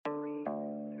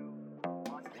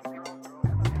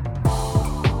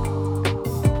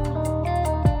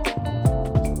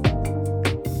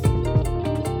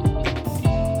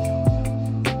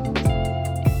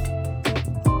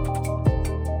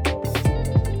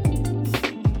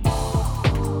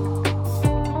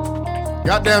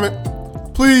God damn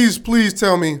it. Please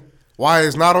tell me why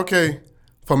it's not okay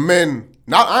for men.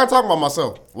 I ain't talking about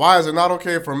myself. Why is it not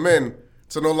okay for men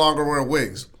to no longer wear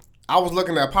wigs? I was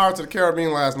looking at Pirates of the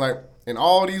Caribbean last night, and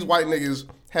all these white niggas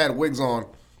had wigs on,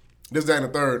 this, that, and the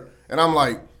third. And I'm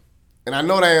like, and I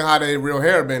know that ain't how they real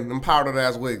hair been, them powdered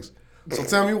ass wigs. So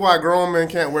tell me why grown men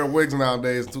can't wear wigs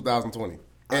nowadays in 2020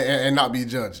 and not be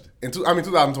judged.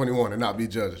 2021 and not be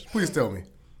judged. Please tell me.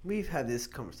 We've had this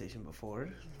conversation before.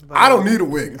 I don't need a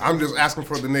wig. I'm just asking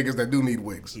for the niggas that do need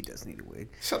wigs. He does need a wig.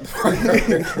 Shut the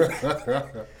fuck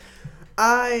up.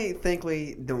 I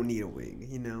thankfully don't need a wig,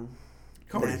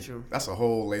 Cody, Natural. that's a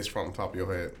whole lace front on top of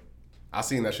your head. I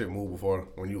seen that shit move before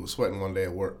when you was sweating one day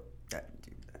at work.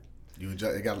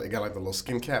 It got like the little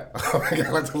skin cap. It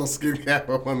got like the little skin cap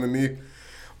up underneath.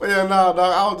 But yeah, nah, dog,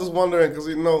 I was just wondering because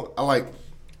I like.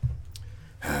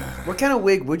 What kind of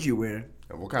wig would you wear?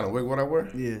 What kind of wig would I wear?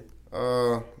 Yeah.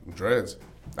 Dreads.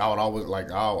 I would always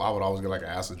get like an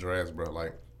acid dreads, bro,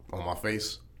 like on my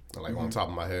face, and like on top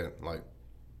of my head, like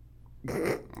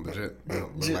legit.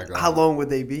 How long would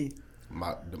they be?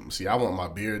 I want my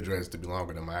beard dreads to be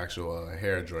longer than my actual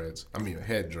hair dreads. I mean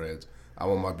head dreads. I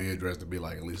want my beard dreads to be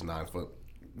like at least 9 foot.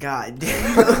 God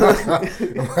damn.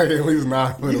 Like at least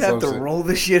 9 foot. You have to roll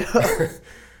this shit up.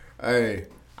 Hey,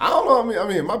 I don't know. I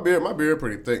mean, my beard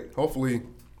pretty thick. Hopefully,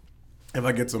 if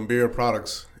I get some beard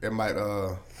products, it might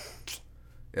grow.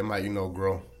 It might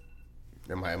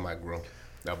grow.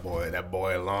 That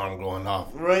boy alarm going off.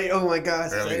 Right. Oh my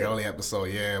gosh. Early episode.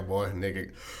 Yeah, boy,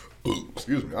 nigga.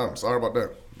 Excuse me. I'm sorry about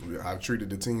that. I treated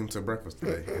the team to breakfast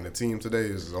today, and the team today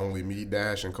is only me,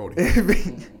 Dash, and Cody.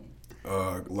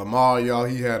 Lamar, y'all,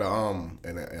 he had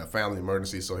a family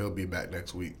emergency, so he'll be back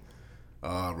next week.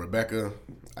 Rebecca,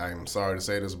 I'm sorry to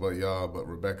say this, but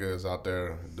Rebecca is out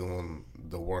there doing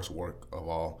the worst work of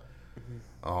all.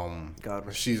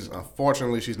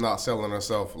 Unfortunately she's not selling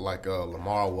herself like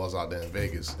Lamar was out there in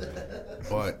Vegas,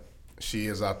 but she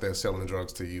is out there selling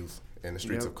drugs to youth in the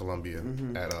streets of Colombia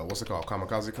at what's it called,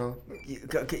 Kamikaze Con?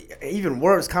 Even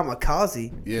worse,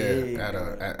 Kamikaze. Yeah,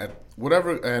 at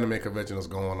whatever anime convention is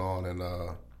going on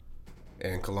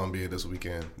in Colombia this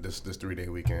weekend, this 3-day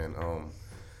weekend.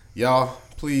 Y'all,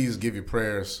 please give your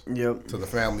prayers to the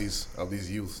families of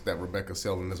these youths that Rebecca's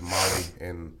selling this Molly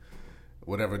and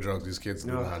whatever drugs these kids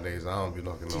do nowadays. I don't be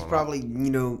looking. She's probably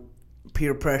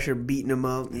peer pressure beating them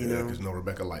up. Because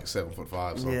Rebecca like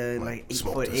 7'5". So like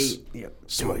 8'8". Yep.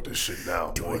 Smoke this shit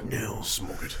now. Do it now.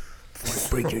 Smoke it.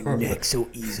 Break your neck so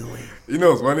easily. You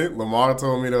know what's funny? Lamar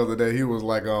told me the other day, he was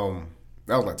like,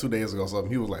 that was like 2 days ago or something.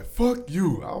 He was like, fuck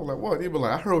you. I was like, what? He was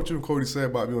like, I heard what you and Cody said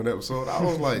about me on that episode. I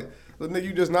was like, nigga,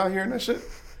 you just not hearing that shit?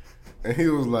 And he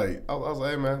was like, I was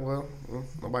like, hey, man, well,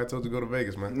 nobody told you to go to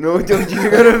Vegas, man. No one told you to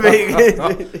go to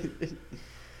Vegas.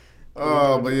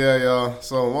 But yeah, y'all.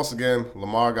 So once again,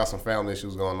 Lamar got some family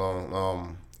issues going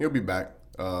on. He'll be back.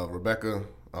 Rebecca,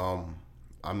 I'm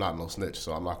not no snitch,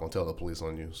 so I'm not going to tell the police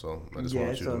on you. So I just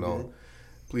want you to know,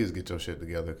 please get your shit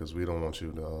together because we don't want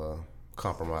you to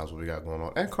compromise what we got going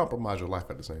on and compromise your life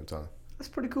at the same time. That's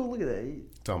pretty cool. Look at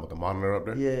that. Talking about the monitor up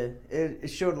there? Yeah. It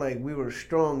showed like we were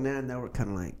strong now, and now we're kind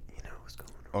of like, what's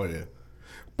going on? Oh, yeah.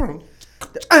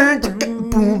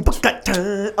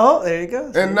 Oh, there you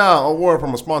go. And now a word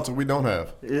from a sponsor we don't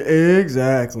have.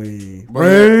 Exactly. No,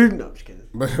 I'm just kidding.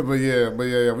 But yeah,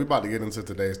 we about to get into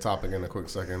today's topic in a quick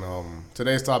second.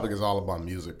 Today's topic is all about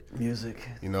music. Music.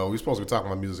 We're supposed to be talking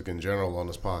about music in general on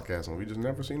this podcast, and we just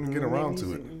never seem to get around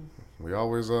to it. We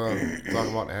always talk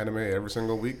about anime every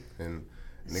single week, and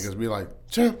niggas be like,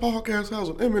 Champ Podcast has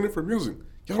an minute for music.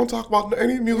 Y'all don't talk about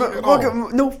any music at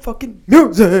all. No fucking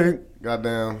music.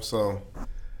 Goddamn. So,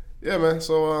 yeah, man.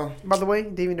 So, by the way,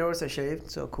 didn't even notice I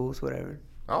shaved. So cool. So whatever.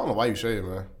 I don't know why you shave,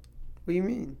 man. What do you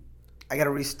mean? I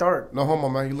gotta restart. No homo,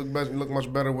 man. You look better. You look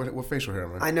much better with facial hair,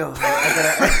 man. I know.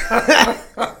 I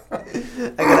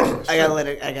gotta let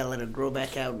it grow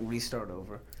back out and restart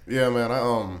over. Yeah, man. I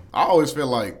always feel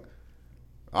like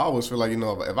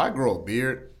if I grow a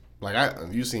beard. Like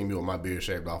you seen me with my beard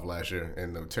shaved off last year,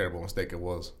 and the terrible mistake it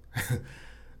was.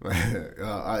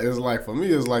 It's like for me,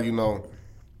 it's like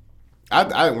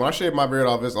I when I shave my beard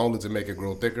off, it's only to make it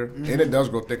grow thicker, and it does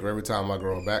grow thicker every time I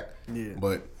grow it back. Yeah.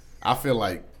 But I feel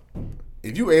like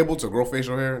if you able to grow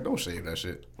facial hair, don't shave that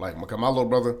shit. Like my little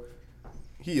brother,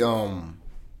 he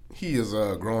is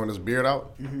growing his beard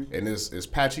out, and it's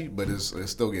patchy, but it's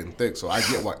still getting thick. So I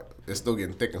get why it's still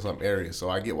getting thick in some areas. So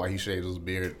I get why he shaves his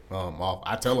beard off.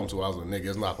 I tell him to. I was like, nigga,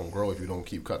 it's not gonna grow if you don't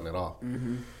keep cutting it off.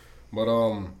 But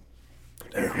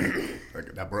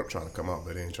that burp trying to come out,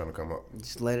 but it ain't trying to come up.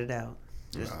 Just let it out.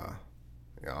 Yeah,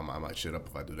 I might shit up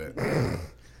if I do that.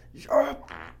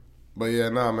 But yeah,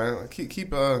 nah, man.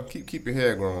 Keep your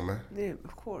hair growing, man. Yeah,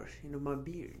 of course. You know, my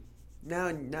beard.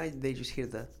 Now they just hear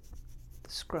the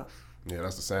scruff. Yeah,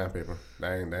 that's the sandpaper.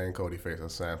 That ain't Cody face.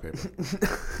 That's sandpaper.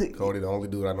 Cody, the only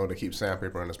dude I know that keeps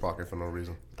sandpaper in his pocket for no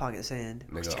reason. Pocket sand.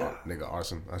 Nigga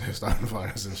arson. I just started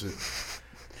fires and shit.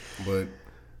 But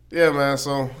yeah, man.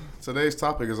 So today's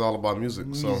topic is all about music.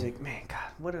 Music, man. God,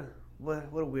 what a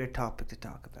weird topic to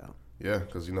talk about. Yeah,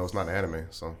 because it's not anime,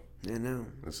 so I know.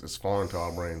 it's foreign to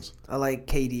our brains. I like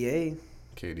KDA.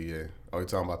 KDA. Oh, you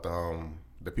talking about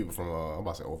the people from I'm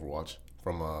about to say Overwatch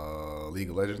from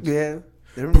League of Legends? Yeah.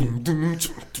 That's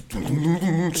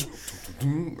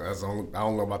I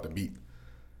don't know about the beat.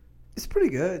 It's pretty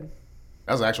good.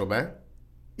 That's an actual band?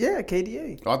 Yeah,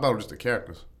 KDA. Oh, I thought it was just the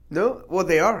characters. No, well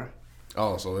they are.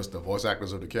 Oh, so it's the voice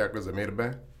actors of the characters that made a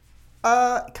band?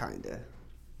 Kinda.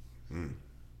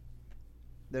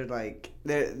 They're like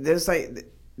there's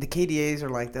like the KDAs are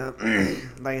like the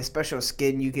like a special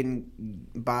skin you can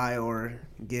buy or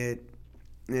get.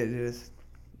 There's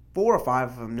 4 or 5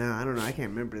 of them now. I don't know. I can't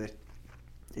remember.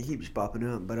 They keep just popping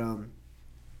up, but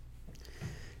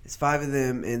it's 5 of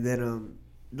them, and then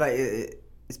like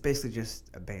it's basically just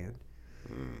a band.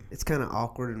 It's kind of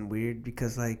awkward and weird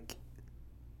because like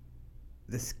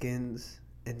the skins,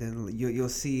 and then you'll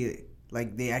see it,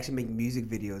 like they actually make music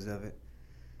videos of it.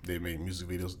 They make music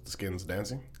videos with the skins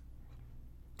dancing?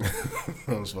 I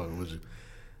was fucking with you.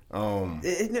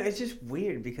 It's just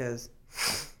weird because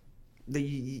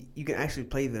you can actually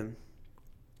play them.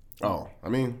 Oh, I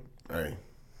mean, hey.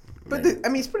 But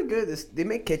it's pretty good. They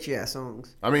make catchy ass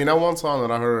songs. I mean, that one song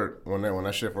that I heard when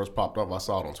that shit first popped up, I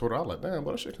saw it on Twitter. I was like, damn,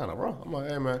 but that shit kind of raw. I'm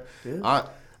like, hey man, Yeah.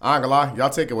 I ain't gonna lie,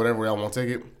 y'all take it whatever way y'all want to take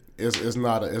it. It's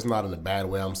not in a bad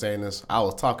way. I'm saying this. I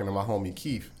was talking to my homie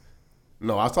Keith.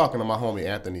 No, I was talking to my homie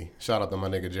Anthony. Shout out to my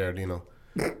nigga Jaredino.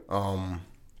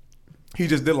 He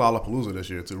just did Lollapalooza this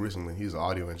year too recently. He's an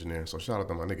audio engineer, so shout out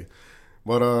to my nigga.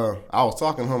 But I was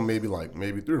talking to him maybe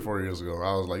 3 or 4 years ago.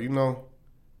 I was like,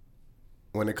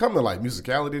 when it comes to like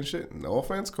musicality and shit, no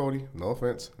offense, Cody, no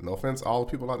offense, all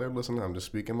the people out there listening. I'm just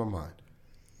speaking my mind,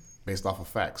 based off of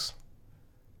facts.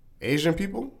 Asian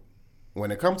people,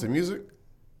 when it comes to music,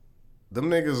 them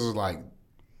niggas is like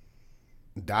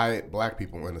diet black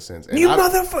people in a sense. And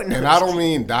motherfucker! And I don't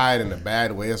mean diet in a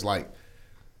bad way. It's like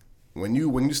when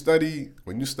you study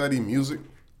music.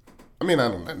 I mean, I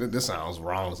don't know. This sounds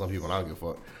wrong to some people. And I don't give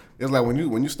a fuck. It's like when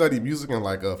you study music and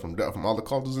like from other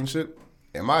cultures and shit.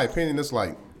 In my opinion, it's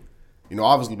like,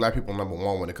 obviously black people are number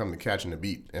 1 when it comes to catching the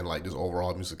beat and like just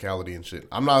overall musicality and shit.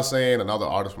 I'm not saying another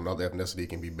artist from another ethnicity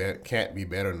can't be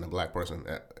better than a black person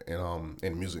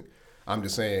in music. I'm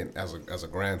just saying as a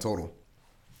grand total,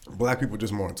 black people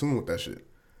just more in tune with that shit.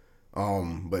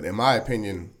 But in my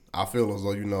opinion, I feel as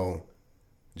though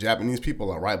Japanese people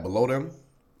are right below them,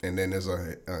 and then there's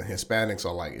Hispanics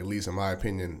are like, at least in my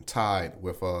opinion, tied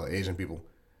with Asian people.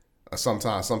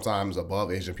 Sometimes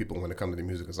above Asian people when it comes to the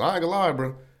music. Cause I ain't gonna lie,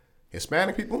 bro.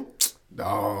 Hispanic people,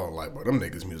 bro, them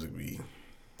niggas music be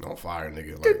on fire,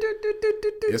 nigga. Like,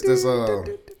 it's this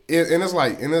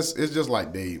it's just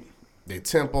like they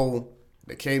tempo,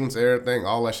 the cadence, everything,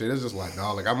 all that shit. It's just like,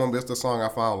 dog. Like I remember it's the song I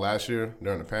found last year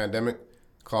during the pandemic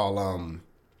called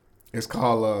it's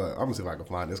called I'm gonna see if I can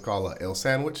find it. It's called El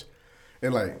Sandwich.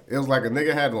 And like it was like a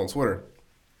nigga had it on Twitter.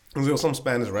 It was some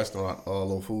Spanish restaurant, a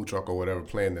little food truck or whatever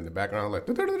playing in the background. Like,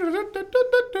 I was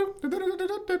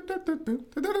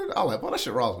like, boy, that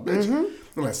shit raw, bitch.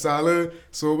 I'm like, salad,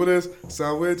 sobres,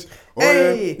 sandwich,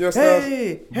 oye, ya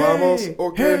estás, vamos,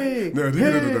 okay.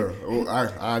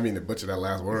 I didn't mean to butcher that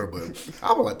last word, but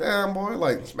I was like, damn, boy,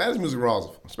 like, Spanish music raw is a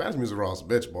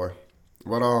bitch, boy.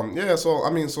 But, yeah, so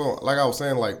like I was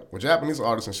saying, like, with Japanese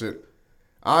artists and shit,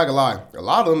 I ain't gonna lie, a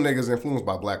lot of them niggas influenced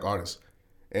by black artists.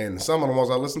 And some of the ones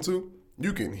I listen to,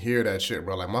 you can hear that shit,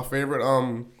 bro. Like my favorite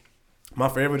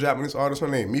Japanese artist, her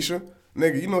name Misha.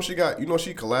 Nigga,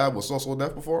 she collabed with So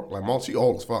Def before. Like, she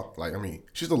old as fuck. Like, I mean,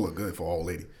 she still look good for an old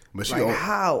lady, but she like old.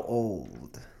 How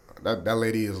old? That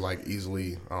lady is like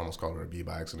easily. I almost called her a B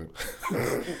by accident.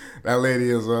 That lady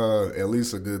is at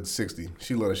least a good 60.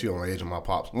 She look like she on the age of my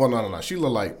pops. Well, no. She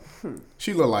look like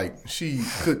she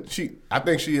could. I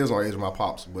think she is on the age of my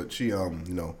pops, but she when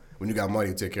you got money,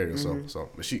 you take care of yourself. So,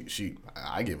 but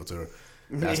I give it to her.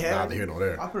 That's neither here nor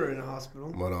there. I put her in the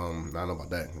hospital. But I don't know about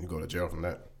that. You go to jail from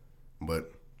that.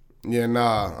 But yeah,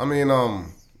 nah. I mean,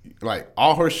 like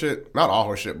all her shit, not all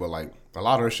her shit, but like a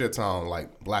lot of her shit sound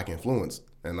like black influenced,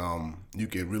 and you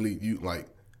can really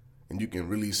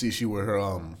see she wear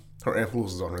her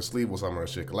influences on her sleeve with some of her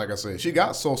shit. Like I said, she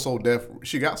got So Def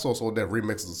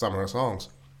remixes of some of her songs,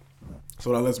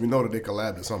 so that lets me know that they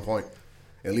collabed at some point,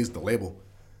 at least the label.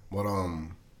 But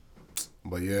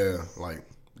But yeah, like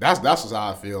that's just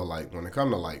how I feel. Like when it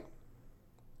come to like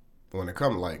you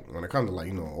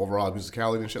know overall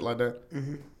musicality and shit like that,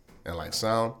 and like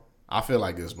sound, I feel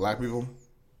like it's black people,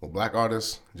 or black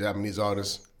artists, Japanese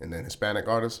artists, and then Hispanic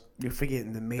artists. You're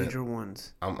forgetting the major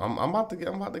ones. I'm about to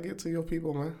get to your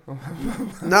people, man.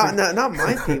 Not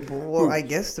my people. Well, I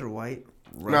guess they're white.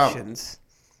 Russians.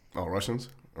 Oh, Russians.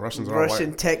 Russians are Russian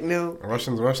white. techno.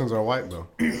 Russians are white though.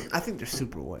 I think they're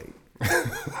super white.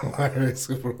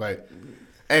 Super white.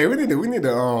 Hey, we need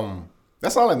to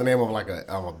That's all like the name of like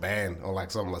a band or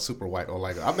like something like Super White or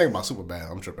like I'm thinking about Super Bad.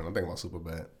 I'm tripping. I'm thinking about Super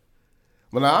Bad.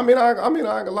 But nah, I ain't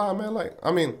gonna lie, man. Like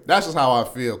that's just how I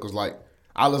feel because like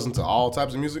I listen to all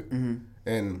types of music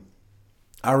and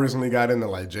I recently got into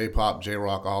like J-pop,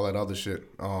 J-rock, all that other shit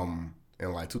in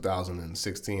like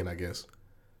 2016, I guess.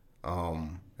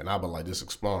 And I've been like just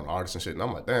exploring artists and shit, and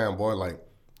I'm like, damn boy, like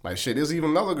shit. There's even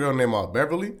another girl named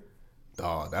Beverly.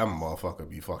 Dog, that motherfucker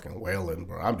be fucking wailing,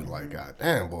 bro. I'd be like, god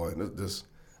damn boy, this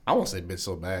I won't say bitch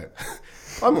so bad.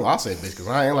 I mean, I'll say bitch because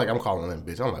I ain't like I'm calling them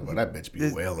bitch. I'm like, bro, that bitch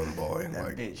be wailing, boy. That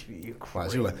like, bitch be crazy.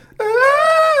 like she was like,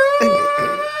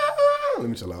 let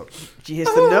me chill out. She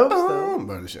hits the notes though.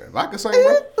 But shit, if I could sing,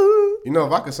 bro. You know,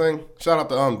 if I could sing, shout out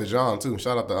to Dejan too.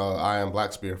 Shout out to I Am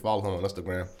Blackspear. Follow him on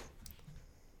Instagram.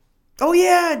 Oh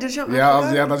yeah, Dejan.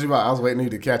 I was waiting you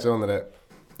to catch on to that.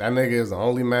 That nigga is the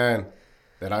only man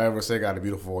that I ever say got a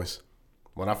beautiful voice.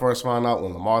 When I first found out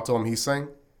when Lamar told me he sang,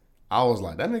 I was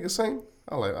like, that nigga sing?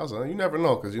 I was like, you never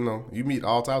know, cause you know you meet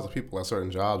all types of people at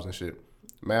certain jobs and shit.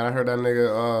 Man, I heard that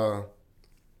nigga.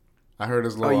 I heard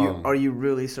his little. Are you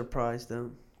really surprised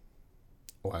though?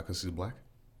 Why? Cause he's black.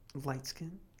 Light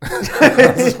skin.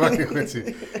 Just fucking with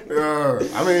you.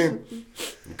 I mean,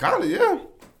 kind of, yeah.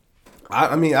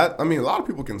 I mean, a lot of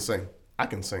people can sing. I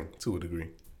can sing to a degree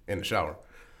in the shower,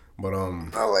 but I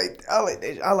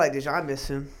like this. I miss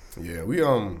him. Yeah,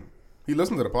 he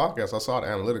listened to the podcast. I saw the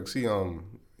analytics.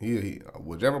 He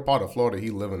whichever part of Florida he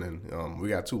living in, we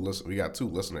got two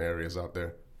listener areas out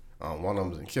there. One of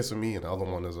them is in Kissimmee, and the other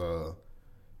one is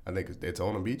I think it's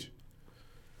Daytona Beach.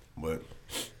 But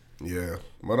yeah,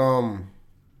 but oh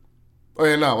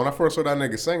yeah, nah. When I first heard that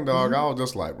nigga sing, dog, I was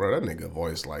just like, bro, that nigga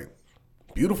voice like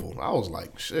beautiful. I was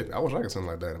like, shit, I wish I could sing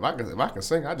like that. If I could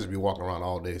sing, I'd just be walking around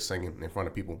all day singing in front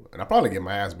of people, and I probably get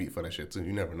my ass beat for that shit too.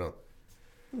 You never know.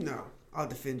 No, I'll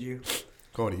defend you.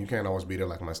 Cody, you can't always be there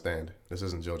like my stand. This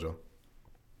isn't JoJo.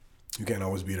 You can't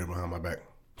always be there behind my back.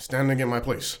 Standing in my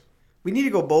place. We need to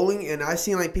go bowling, and I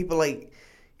seen like people like,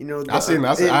 you know. I seen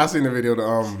the video.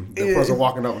 The person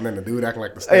walking up and then the dude acting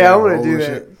like the stand. Yeah, I want to do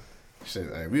that.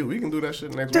 Shit, hey, we can do that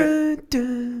shit next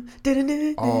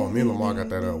week. Oh, me and Lamar got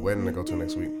that wedding to go to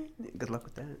next week. Good luck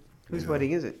with that. Whose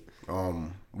wedding is it?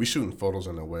 We shooting photos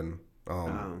in the wedding.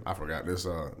 I forgot this.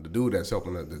 The dude that's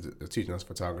helping the teaching us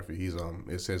photography. He's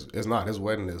it's not his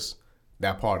wedding. Is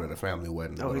that part of the family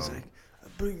wedding? Oh, he's like, I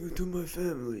bring you to my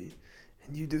family,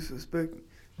 and you disrespect me.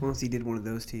 Once he did one of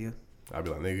those to you, I'd be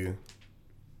like, nigga,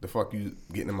 the fuck you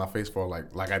getting in my face for?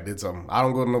 Like I did something. I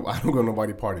don't go to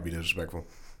nobody party to be disrespectful.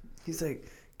 He's like,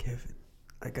 Kevin,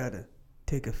 I gotta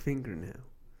take a fingernail.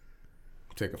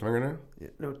 Take a fingernail? Yeah,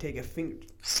 no, take a finger.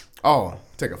 Oh,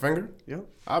 take a finger? Yep.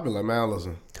 I'll be like, man,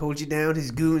 listen. Hold you down.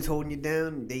 His goons holding you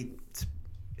down. They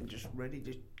just ready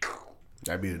to.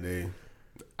 That'd be the day.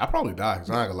 I probably die.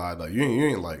 Cause I ain't gonna lie though. You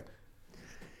ain't like.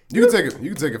 You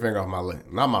can take a finger off my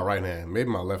leg, not my right hand, maybe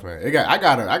my left hand. I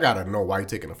gotta know why you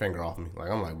taking a finger off me. Like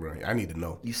I'm like, bro, I need to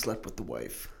know. You slept with the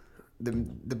wife, the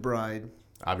bride.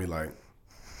 I'd be like,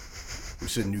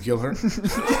 shouldn't you kill her?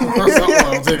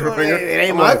 I'll take her finger. It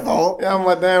ain't my fault. Yeah, I'm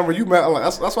like, damn, bro, you mad? Like,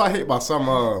 that's why I hate about some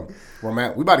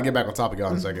romantic. We about to get back on topic,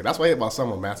 y'all, in a second. That's why I hate about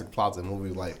some romantic plots in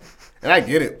movies. Like, and I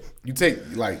get it. You take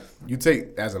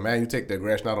as a man, you take the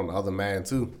aggression out on the other man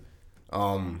too.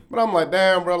 But I'm like,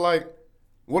 damn, bro, like,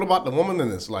 what about the woman in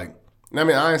this? Like, I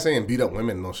mean, I ain't saying beat up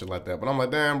women and no shit like that, but I'm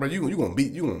like, damn, bro, you gonna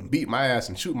beat my ass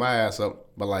and shoot my ass up,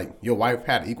 but like your wife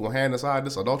had an equal hand inside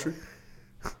this adultery.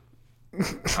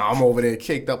 I'm over there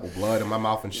caked up with blood in my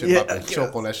mouth and shit, about to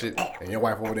choke on that shit, and your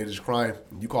wife over there just crying.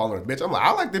 You calling her a bitch? I'm like,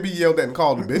 I like to be yelled at and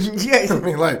called a bitch. Yeah, I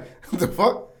mean, like, what the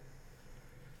fuck?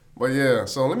 But yeah,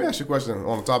 so let me ask you a question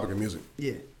on the topic of music.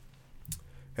 Yeah.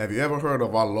 Have you ever heard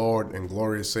of our Lord and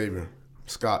glorious Savior,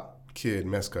 Scott Kid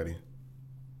Mescudi?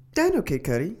 I know Kid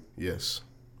Cudi. Yes.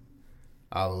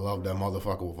 I love that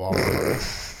motherfucker with all my heart.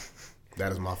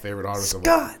 That is my favorite artist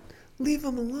Scott, leave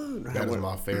him alone. That is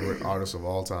my favorite artist of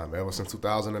all time. Ever since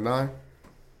 2009,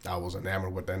 I was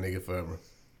enamored with that nigga forever.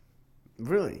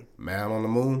 Really? Man on the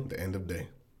Moon, The End of Day.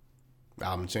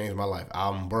 Album changed my life.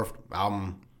 Album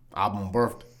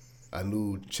birthed a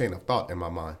new chain of thought in my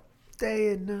mind. Day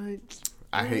and night.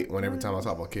 I hate when every time I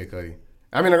talk about Kid Cudi.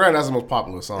 I mean, granted, that's the most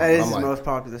popular song. That is I'm the like, most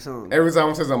popular song. every time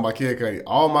I say something about Kid Cudi,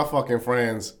 all my fucking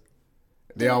friends,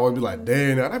 they always be like,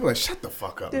 "Damn," I'd be like, "Shut the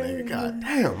fuck up, nigga." God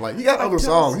damn, like he got other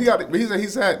songs. He got,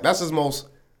 he's had that's his most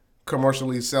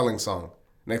commercially selling song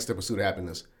next to Pursuit of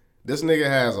Happiness. This nigga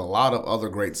has a lot of other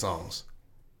great songs.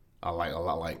 I like a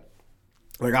lot. Like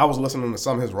I was listening to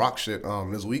some of his rock shit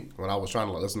this week when I was trying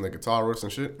to listen to guitar riffs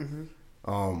and shit.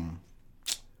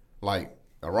 Like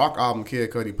a rock album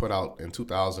Kid Cudi put out in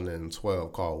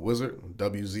 2012 called Wizard,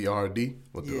 WZRD,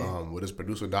 with his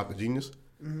producer Dr. Genius.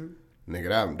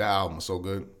 Nigga, that album was so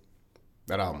good.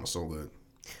 That album was so good.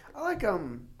 I like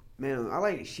man, I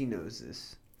like She Knows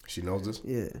This. She Knows This?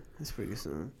 Yeah, that's a pretty good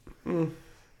song.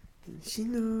 She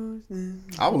knows this.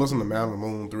 I was listening to Man on the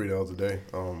Moon 3 the other day.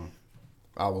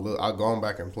 I gone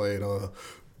back and played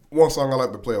one song I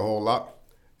like to play a whole lot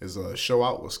is Show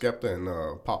Out with Skepta and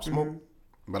Pop Smoke.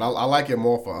 But I like it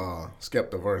more for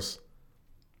Skepta verse.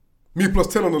 Me plus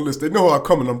 10 on the list. They know how I'm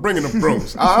coming. I'm bringing the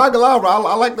bros. I ain't gonna lie, bro.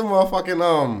 I like them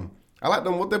motherfucking I like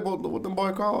them. What them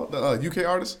boy called? The UK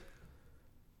artists.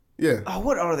 Yeah. Oh,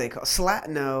 what are they called?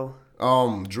 No.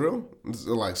 Drill. It's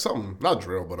like something, not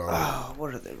drill, but Oh,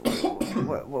 what are they?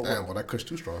 What? Damn, but that cush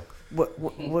too strong.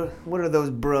 What are those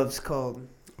bruvs called?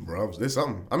 Bruvs, there's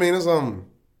something. I mean, it's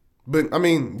but I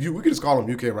mean, we could just call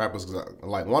them UK rappers. Cause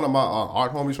like one of my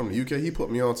art homies from the UK, he put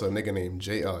me on to a nigga named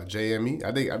JME.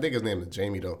 I think his name is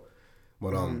Jamie though.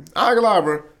 But I ain't gonna lie,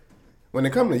 bro. When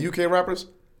it come to UK rappers,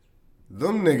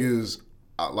 them niggas,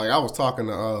 like I was talking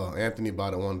to Anthony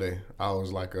about it one day. I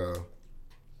was like,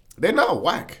 they're not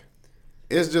whack.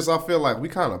 It's just I feel like we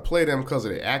kind of play them because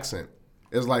of their accent.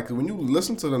 It's like when you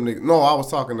listen to them niggas. No, I was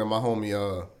talking to my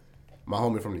homie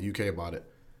from the UK about it.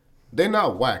 They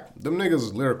not whack. Them niggas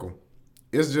is lyrical.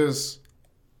 It's just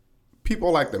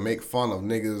people like to make fun of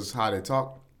niggas how they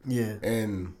talk. Yeah.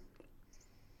 And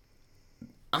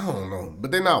I don't know,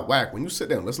 but they're not whack. When you sit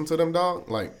there and listen to them, dog,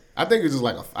 like I think it's just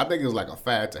like a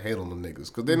fad to hate on them niggas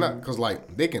because they're not because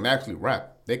like they can actually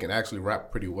rap. They can actually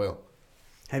rap pretty well.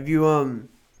 Have you heard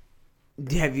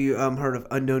of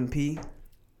Unknown P?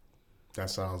 That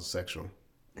sounds sexual.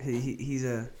 He's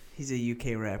a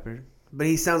UK rapper, but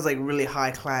he sounds like really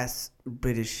high class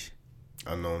British.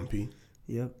 Unknown P.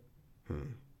 Yep.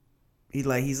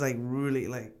 He's like really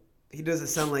like he doesn't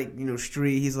sound like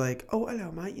street. He's like, oh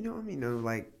hello mate,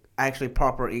 like actually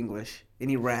proper English, and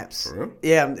he raps. For real?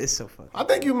 Yeah, it's so fun. I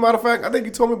think matter of fact,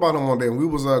 you told me about him one day when we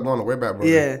was going to Wayback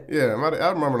Brother. Yeah.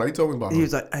 I remember now. You told me about him. He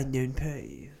was like Unknown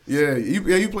P. Yeah,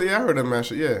 you play. Yeah, I heard that man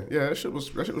shit. Yeah, that shit was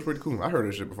pretty cool. I heard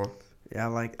that shit before. Yeah, I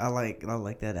like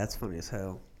that. That's funny as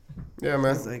hell. Yeah,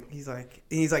 man.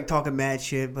 He's like talking mad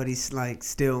shit, but he's like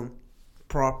still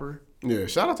proper. Yeah,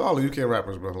 shout out to all the UK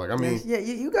rappers, bro. Like I mean, yeah,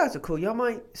 you guys are cool. Y'all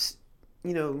might,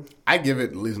 I give it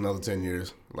at least another 10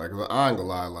 years. Like I ain't gonna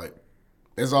lie, like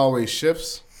it's always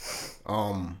shifts.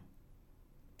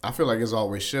 I feel like it's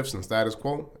always shifts in status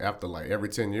quo after like every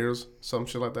 10 years, some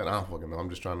shit like that. I don't fucking know. I'm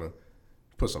just trying to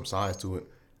put some science to it.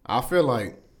 I feel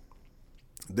like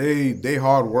they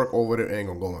hard work over there ain't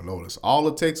gonna go unnoticed. All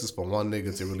it takes is for one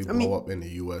nigga to really blow up in the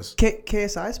U.S.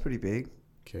 KSI is pretty big.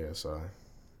 KSI,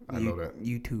 I know that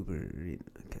YouTuber.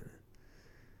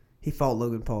 He fought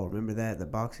Logan Paul. Remember that the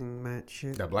boxing match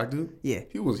shit? That black dude? Yeah.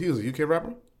 He was a UK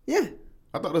rapper. Yeah.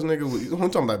 I thought this nigga was. You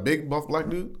talking about that big buff black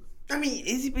dude? I mean,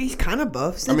 he's kind of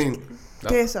buff. I mean,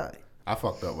 KSI. I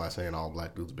fucked up by saying all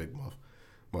black dudes big buff,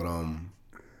 but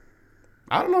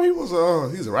I don't know. He was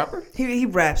he's a rapper. He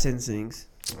raps and sings.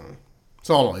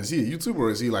 So hold on, is he a YouTuber or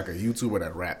is he like a YouTuber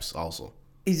that raps also?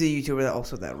 He's a YouTuber that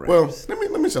also raps. Well,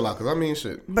 let me chill out because I mean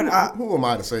shit. But who am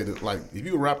I to say that? Like, if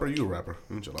you a rapper, you a rapper.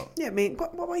 Let me chill out. Yeah, man.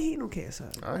 Why you hating on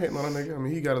KSI? I ain't hating on that nigga. I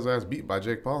mean, he got his ass beat by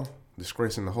Jake Paul,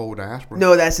 disgracing the whole diaspora.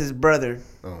 No, that's his brother.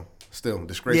 Oh, still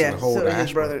disgracing the whole diaspora.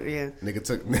 His brother. Yeah.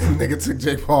 Nigga took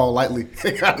Jake Paul lightly.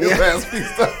 They got his ass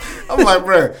beat up. I'm like,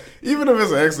 bro, even if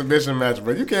it's an exhibition match,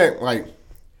 bro, you can't like.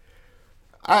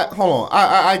 Hold on.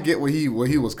 I get what he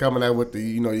was coming at with the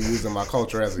you using my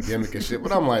culture as a gimmick and shit,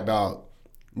 but I'm like, dog,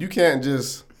 you can't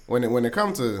just when it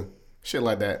comes to shit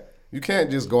like that, you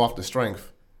can't just go off the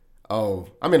strength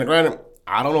of. I mean, granted,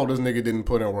 I don't know if this nigga didn't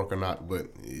put in work or not, but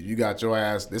you got your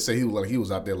ass. They say he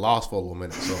was out there lost for a little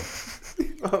minute, so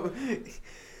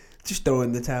just throw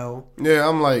in the towel. Yeah,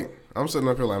 I'm sitting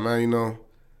up here like, man,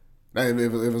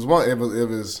 if it's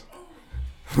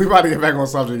we about to get back on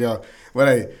subject, y'all. But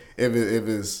hey, if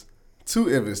it's two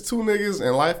niggas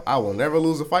in life I will never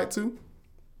lose a fight to,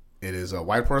 it is a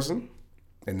white person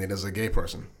and it is a gay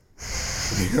person.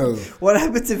 Because what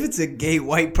happens if it's a gay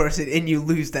white person and you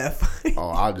lose that fight? Oh,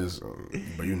 I'll just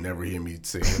but you never hear me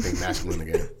say anything masculine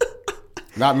again.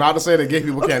 Not to say that gay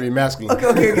people can't be masculine.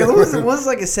 Okay. What's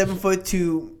like a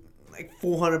 7'2", like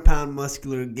 400-pound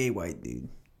muscular gay white dude?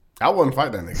 I wouldn't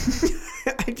fight that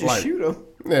nigga. I just shoot him.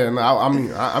 Yeah, no,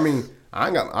 I mean,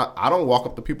 I don't walk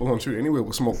up to people on the street anyway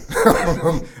with smoke.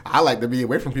 I like to be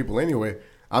away from people anyway.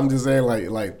 I'm just saying, like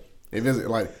if it's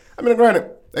like, I mean, granted,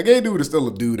 a gay dude is still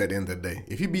a dude at the end of the day.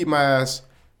 If he beat my ass,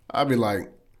 I'd be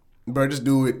like, bro, just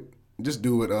do it. Just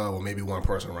do it with maybe one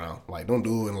person around. Like, don't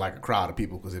do it in like a crowd of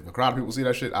people. Because if a crowd of people see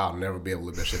that shit, I'll never be able to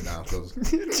live that shit down.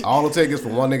 Because all it takes is for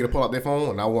one nigga to pull out their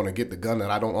phone and I want to get the gun that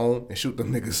I don't own and shoot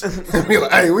them niggas. And be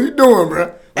like, hey, what you doing,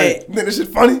 bro? Like, Hey, think this shit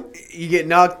funny? You get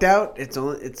knocked out, it's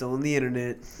on the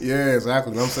internet. Yeah,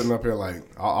 exactly. And I'm sitting up here like,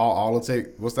 all it takes,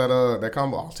 what's that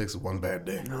combo? All it takes is one bad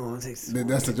day. No, it takes.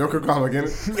 That's the Joker comic,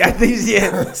 isn't it? Yeah, I think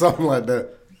yeah. Something like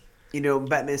that. You know,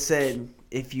 Batman said,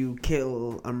 if you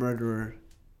kill a murderer,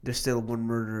 there's still one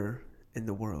murderer in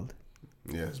the world.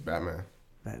 Yeah, it's Batman.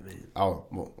 Batman. Oh,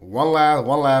 well, one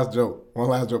last joke. One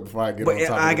last joke before I get on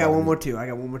top. I got one more too.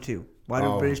 Why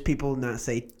do British people not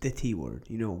say the T word?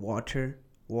 You know, water.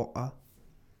 Why? I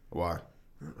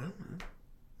don't know.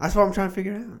 That's what I'm trying to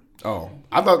figure out. Oh,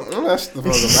 I thought that's the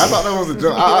first one. I thought that was a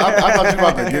joke. I thought you were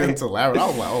about to get into elaborate. I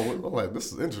was like, oh,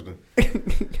 this is interesting.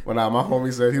 When my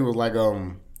homie said he was like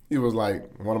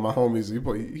one of my homies.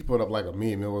 He put up like a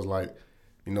meme. It was like,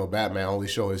 you know, Batman only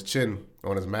show his chin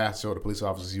on his mask, show the police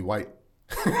officers he white.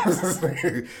 this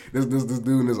dude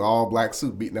in this all black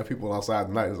suit beating up people outside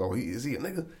the night. Is he a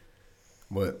nigga?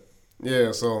 But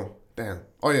yeah, so damn.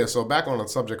 Oh yeah, so back on the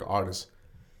subject of artists.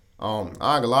 I ain't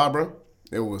gonna lie, bro.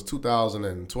 It was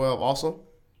 2012 also.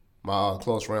 My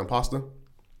close friend Pasta.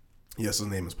 Yes, his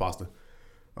name is Pasta.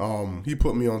 He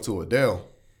put me onto Adele.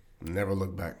 Never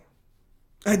looked back.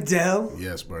 Adele?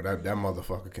 Yes, bro. That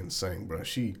motherfucker can sing, bro.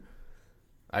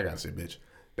 I gotta say, bitch.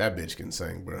 That bitch can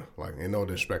sing, bro. Like, ain't no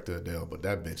disrespect to Adele, but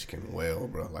that bitch can wail,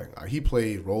 bro. Like, he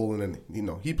played Rolling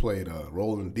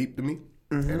Deep to me,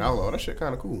 and I was like, oh, that shit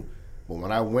kind of cool. But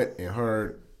when I went and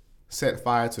heard Set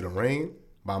Fire to the Rain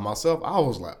by myself, I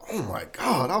was like, oh my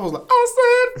God. I was like, I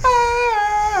set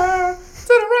fire to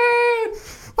the rain,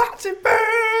 watch it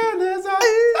burn as I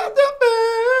set the burn.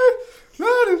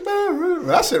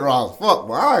 That shit raw as fuck,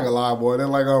 boy. I ain't gonna lie, boy. Then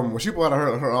like when she put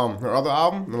out her other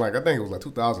album, and like I think it was like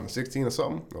 2016 or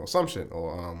something, or some shit,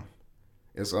 or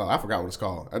it's I forgot what it's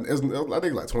called. I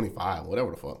think like 25,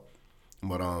 whatever the fuck.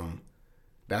 But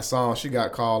that song she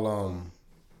got called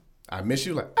I Miss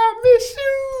You, like I miss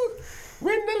you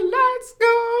when the lights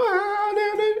go out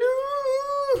and the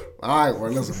all right,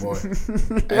 well listen, boy.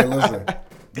 Hey, listen,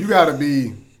 you gotta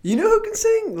be. You know who can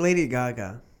sing? Lady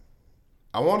Gaga.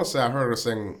 I want to say I heard her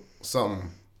sing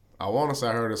something. Like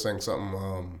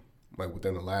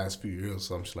within the last few years or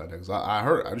something like that. Cause I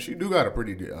heard she do got a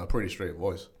pretty straight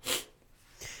voice.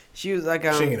 She was like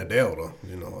she ain't Adele though,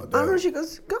 you know. Adele. I know she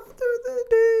goes go through the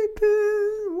deep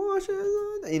end,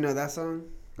 washes. You know that song?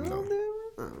 No.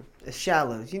 Oh, it's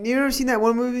Shallow. You ever seen that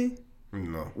one movie?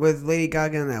 No. With Lady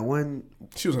Gaga and that one.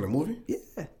 She was in a movie?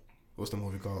 Yeah. What's the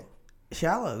movie called?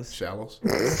 Shallows. I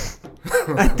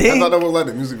think. I thought that was like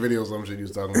the music video or some shit you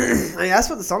was talking about. I mean, that's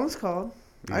what the song's called.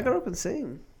 I grew up and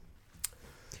sing.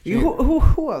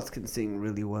 Who else can sing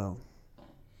really well?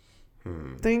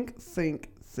 Think.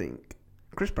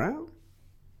 Chris Brown?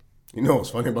 You know what's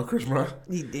funny about Chris Brown?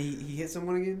 He hit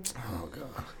someone again? Oh,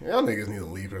 God. Y'all niggas need to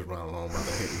leave Chris Brown alone about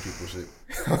that hitting people shit.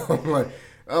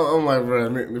 I'm like, bro, I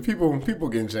mean, people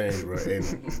can change, bro.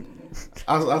 And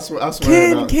I swear.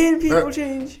 Can people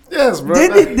change? Yes, bro.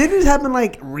 Didn't it happen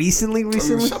like recently? I mean,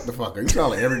 shut the fuck up. You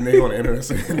sound like every nigga on the internet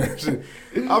saying that shit.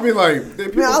 I'll be like,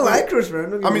 I like Chris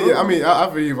Brown. I feel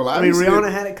you, but I mean,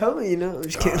 Rihanna had it coming, you know. I'm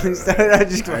just kidding.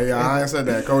 I ain't said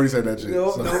that. Cody said that shit.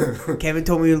 No. Kevin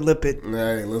told me to lip it.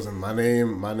 Hey, listen, my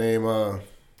name. I ain't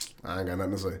got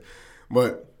nothing to say.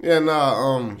 But yeah,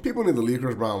 people need to leave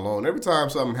Chris Brown alone. Every time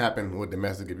something happened with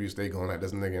domestic abuse, they going at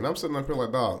this nigga, and I'm sitting up here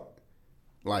like, dog,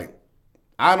 like,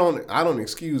 I don't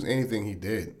excuse anything he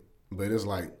did, but it's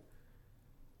like,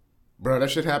 bro,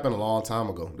 that shit happened a long time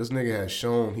ago. This nigga has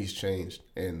shown he's changed,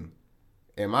 and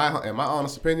in my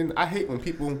honest opinion, I hate when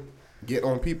people get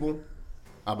on people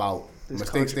about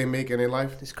mistakes they make in their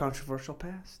life. This controversial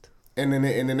past. And then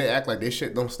they act like their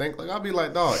shit don't stink. Like, I'll be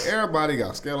like, dog, everybody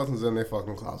got skeletons in their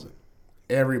fucking closet.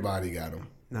 Everybody got them.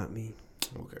 Not me.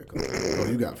 Okay, cool. Oh,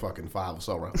 you got fucking 5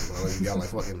 assault rifles. You got like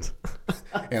fucking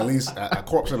at least a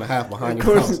corpse and a half behind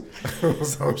your house.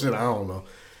 Some shit, I don't know.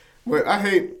 But I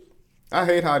hate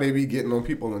how they be getting on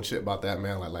people and shit about that,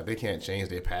 man. Like they can't change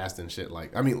their past and shit.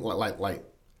 Like, I mean, like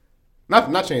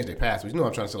not change their past, but you know what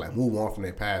I'm trying to say, like move on from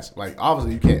their past. Like,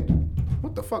 obviously you can't.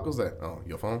 What the fuck was that? Oh,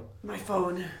 your phone? My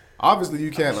phone. Obviously,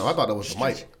 you can't. I thought that was the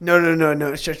mic. No.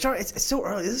 It's so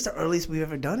early. This is the earliest we've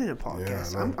ever done in a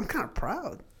podcast. Yeah, I'm kind of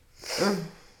proud.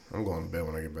 I'm going to bed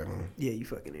when I get back home. Yeah, you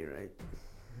fucking ain't right.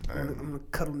 I'm gonna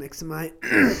cuddle next to my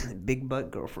big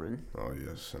butt girlfriend. Oh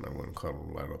yes, and I'm gonna cuddle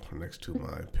right up next to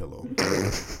my pillow.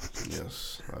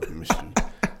 Yes, I've missed you.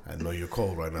 I know you're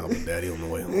cold right now, but Daddy on the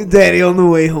way home. Daddy on the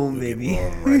way home, baby.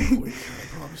 Warm right quick, I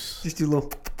promise. Just do a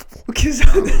little kiss I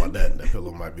on don't know about that. That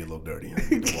pillow might be a little dirty. I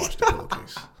need to wash the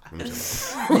pillowcase.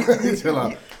 Let me chill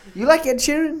out. You like Ed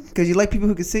Sheeran? Because you like people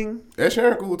who can sing? Ed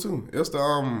Sheeran cool too. It's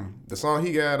the song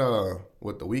he got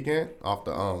with The Weeknd off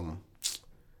the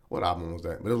what album was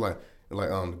that? But it was like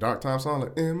the Dark Times song,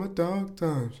 like in my dark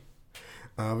times,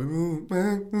 I'll be moving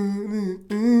back.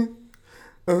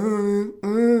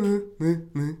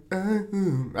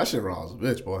 That shit raw as a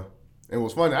bitch, boy. It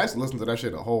was funny. I used to listen to that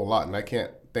shit a whole lot, and I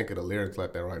can't think of the lyrics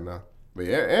like that right now. But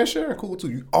yeah, Ed Sheeran cool too.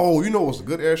 You know what's a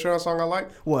good Ed Sheeran song I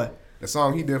like? What? The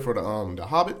song he did for the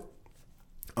Hobbit.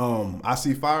 I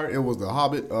See Fire. It was the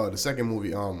Hobbit, the second movie.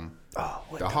 The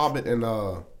Hobbit and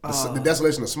the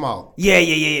Desolation of Smaug. Yeah.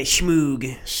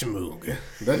 Schmoog.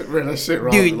 That shit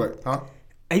raw. Dude. Like, huh?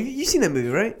 Have you seen that movie,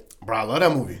 right? Bro, I love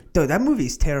that movie. Dude, that movie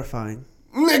is terrifying.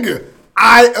 Nigga,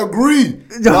 I agree.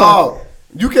 Dog,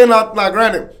 you cannot. Now,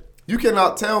 granted, you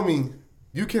cannot tell me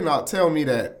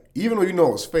that even though you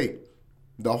know it's fake,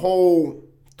 the whole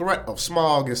threat of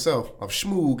Schmoog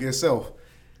itself,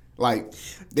 like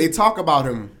they talk about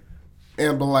him,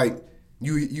 and but like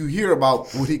you hear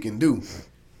about what he can do,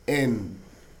 and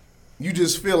you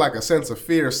just feel like a sense of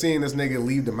fear seeing this nigga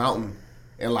leave the mountain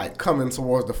and like coming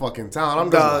towards the fucking town.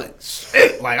 I'm just like,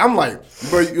 shit. Like I'm like,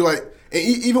 bro, you like. And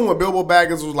even when Bilbo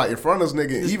Baggins was like in front of this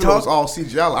nigga, even though it's all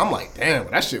CGI, I'm like, damn,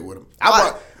 that shit with him.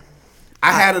 I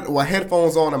had it with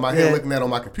headphones on in my head, looking at it on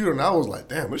my computer, and I was like,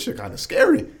 damn, this shit kind of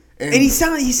scary. And he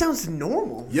sounds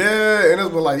normal. Yeah, and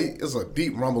it's a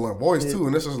deep rumbling voice too,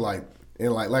 and this is like,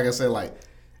 and like I said, like,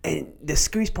 and the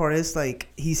scariest part is like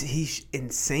he's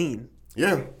insane.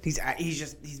 Yeah, he's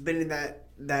been in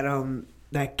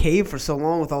that cave for so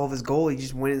long with all of his gold, he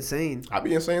just went insane. I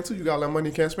be insane too. You got all that money,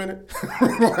 you can't spend it.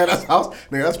 That's house,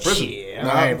 nigga. That's prison. Yeah. No,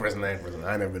 I ain't prison. I ain't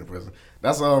never been in prison.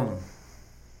 That's I don't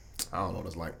know what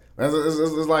it's like.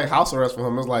 It's like house arrest for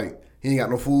him. It's like he ain't got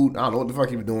no food. I don't know what the fuck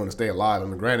he be doing to stay alive. I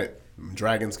mean, granted,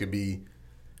 dragons could be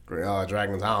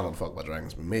dragons. I don't know the fuck about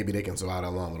dragons, but maybe they can survive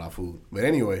that long without food. But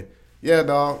anyway, yeah,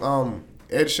 dog.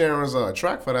 Ed Sheeran's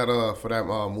track for that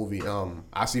movie,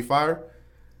 I See Fire.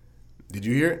 Did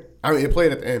you hear it? I mean, it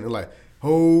played at the end. It's like,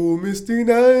 oh, misty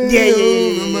night, yeah.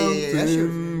 That's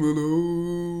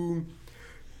below.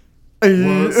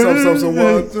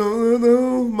 What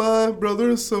know my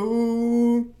brother's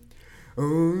soul.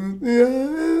 Oh,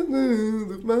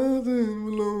 the mountain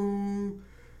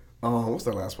below. What's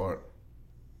that last part?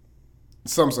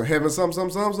 Some heaven, some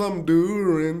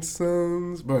during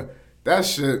suns. But that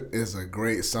shit is a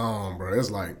great song, bro.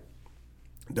 It's like,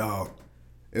 dog.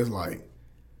 It's like.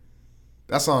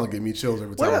 That song give me chills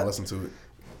every time I listen to it.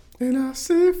 And I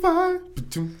see fire.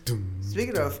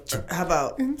 Speaking of, how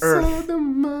about Earth?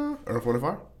 Earth, Wind, and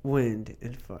Fire? Wind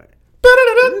and Fire.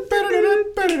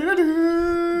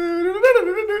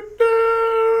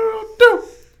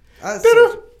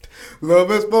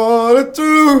 Love is more than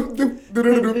true.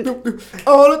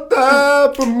 On the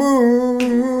top of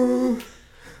moon.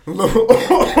 Love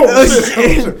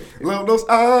those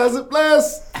eyes that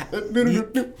bless.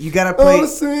 You gotta play. You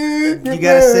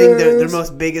gotta sing their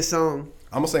most biggest song.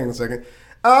 I'm gonna sing in a second.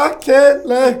 I can't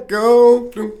let go.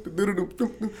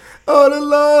 All the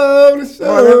love that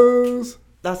shows.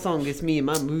 That song gets me in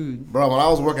my mood. Bro, when I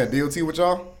was working at DOT with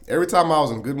y'all, every time I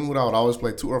was in a good mood, I would always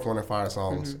play two Earth, Wind, and Fire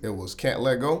songs. Mm-hmm. It was Can't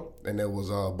Let Go, and it was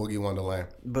Boogie Wonderland.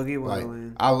 Boogie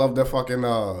Wonderland. Like, I love that fucking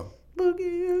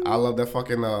Boogie. I love that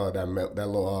fucking that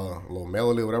little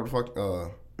melody, whatever the fuck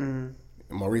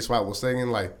Maurice White was singing,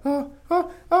 like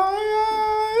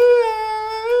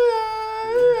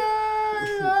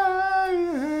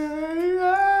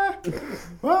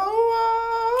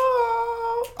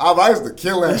I used to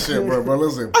kill that shit, bro.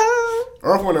 Listen,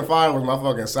 Earth, Wind, and Fire was my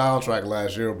fucking soundtrack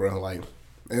last year, bro. Like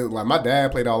my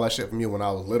dad played all that shit for me when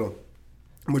I was little.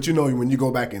 But you know, when you go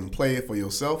back and play it for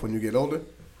yourself when you get older,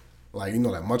 like, you know,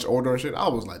 like much older and shit, I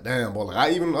was like, damn, boy. Like,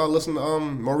 I even listened to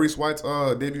Maurice White's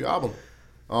debut album.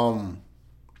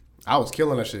 I was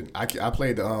killing that shit. I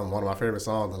played one of my favorite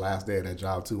songs, The Last Day of That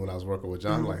Job, too, when I was working with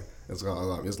John. Mm-hmm.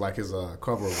 Like, it's like his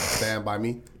cover of Stand By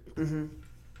Me. Mm-hmm.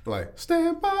 Like,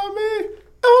 stand by me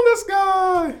on the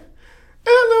sky,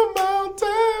 in the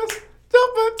mountains,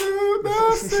 jumping through the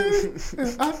sea.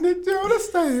 And I need you to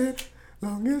stand.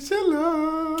 Long as you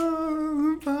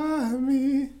love by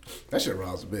me. That shit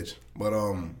riles a bitch. But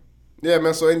Yeah,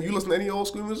 man. So, and you listen to any old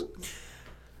school music?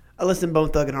 I listen to Bone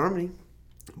Thug and Harmony.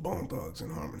 Bone Thugs in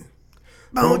Harmony.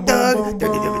 Bone Thug.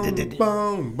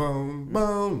 Bone,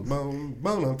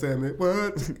 don't tell me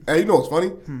what. Hey, you know what's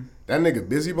funny? That nigga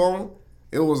Busy Bone,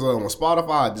 it was when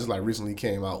Spotify just like recently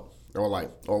came out or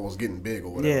was getting big or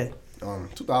whatever. Yeah.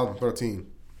 2013.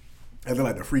 And then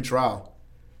like the free trial,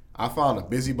 I found a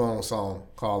Busy Bone song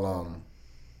called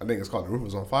I think it's called The Roof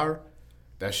Is on Fire.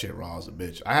 That shit raw as a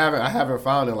bitch. I haven't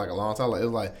found it in like a long time. Like, it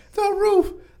was like the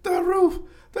roof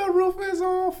is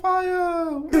on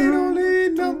fire. We don't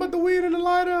need nothing but the weed and the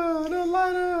lighter,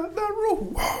 the roof.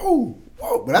 Whoa.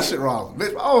 But that shit raw as a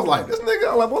bitch. I was like, this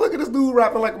nigga, I'm like, well, look at this dude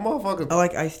rapping like a motherfucker. I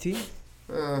like Ice-T.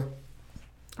 I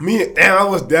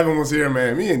wish Devin was here,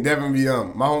 man. Me and Devin be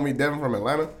my homie Devin from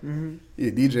Atlanta. Mm-hmm. He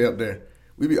a DJ up there.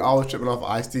 We be always tripping off of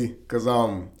Ice-T because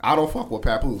I don't fuck with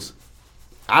Papoose.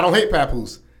 I don't hate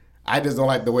Papoose. I just don't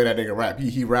like the way that nigga rap.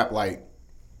 He rap like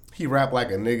a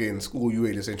nigga in school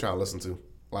you just ain't trying to listen to.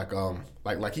 Like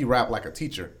he rap like a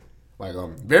teacher. Like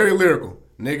very lyrical.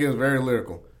 Nigga is very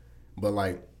lyrical. But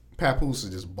like Papoose is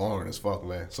just boring as fuck,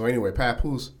 man. So anyway,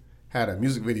 Papoose had a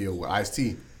music video with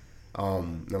Ice-T.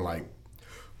 And like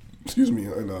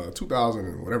in 2000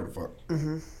 and whatever the fuck.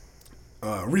 Mm-hmm.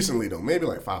 Recently though, maybe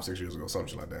like 5-6 years ago,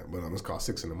 something like that. But it's called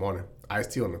 6 in the morning.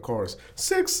 Ice-T on the chorus.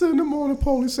 6 in the morning,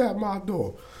 police at my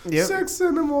door. Yep. 6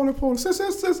 in the morning, police. 6.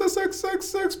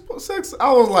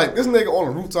 I was like, this nigga on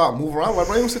the rooftop moving around. I'm like,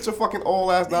 bro, you sit your fucking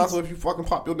old ass down so if you fucking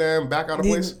pop your damn back out of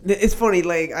place. It's funny,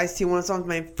 like Ice-T one song,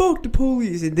 man, fuck the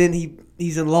police, and then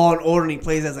he's in Law and Order and he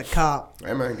plays as a cop.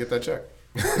 Hey man, get that check.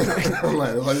 I'm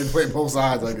like, it's like you play both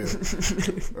sides, I guess.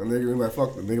 A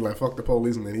nigga like fuck the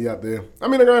police, and then he out there. I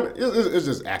mean, it's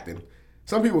just acting.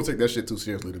 Some people take that shit too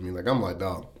seriously to me. Like, I'm like,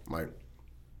 dog, like,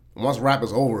 once rap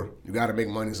is over, you got to make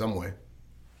money some way.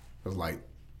 Cause like,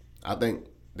 I think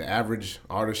the average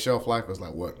artist shelf life is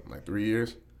like what, like 3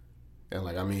 years, and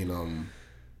like, I mean,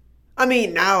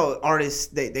 now artists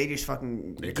they just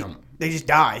fucking they just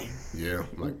die. Yeah,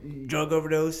 like drug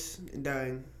overdose and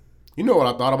dying. You know what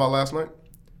I thought about last night?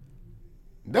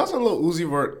 Doesn't Lil Uzi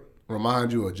Vert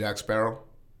remind you of Jack Sparrow?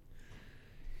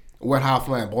 How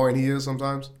flamboyant he is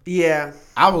sometimes? Yeah.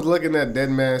 I was looking at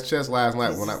Dead Man's Chest last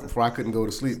night before I couldn't go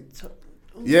to sleep.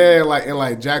 Yeah,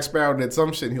 like Jack Sparrow did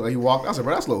some shit. And he walked. I said,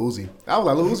 bro, that's Lil Uzi. I was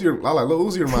like, Lil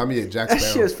Uzi remind me of Jack Sparrow.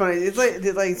 That shit was funny.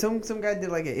 It's like some guy did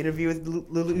like an interview with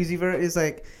Lil Uzi Vert. It's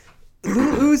like,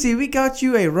 Lil Uzi, we got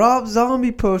you a Rob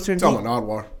Zombie poster. Talking about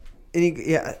Nardwuar. And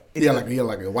he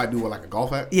like a white dude with like a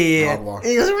golf hat. Yeah. Nardwuar. And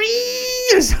he goes,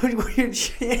 so weird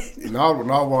shit.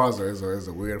 Nardwuar is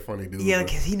a weird, funny dude. Yeah,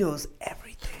 because he knows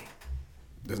everything.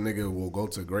 This nigga will go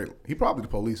to he probably the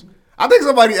police. I think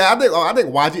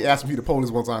YG asked me the police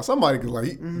one time. Somebody could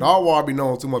Nardwuar be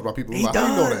knowing too much about people. Like, how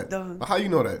you know that? Like, how you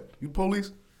know that? You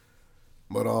police?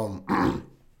 But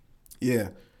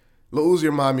yeah, Lil Uzi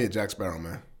remind me of Jack Sparrow,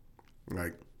 man.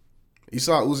 Like, you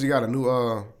saw Uzi got a new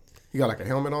he got like a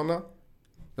helmet on now.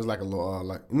 It's like a little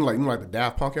like the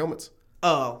Daft Punk helmets.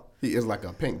 Oh. He is like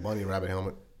a pink bunny rabbit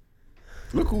helmet.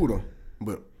 Look cool though,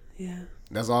 but yeah,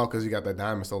 that's all because he got that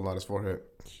diamond stolen out his forehead.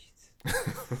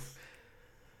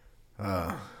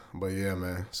 But yeah,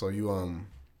 man. So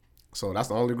so that's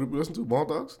the only group you listen to, Bone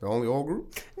Thugs? The only old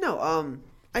group? No,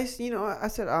 I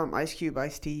said Ice Cube,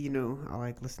 Ice-T. You know,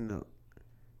 I listen to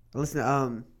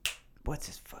what's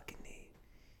his fucking name?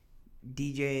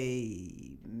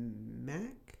 DJ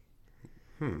Mac.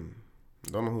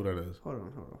 Don't know who that is. Hold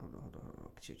on.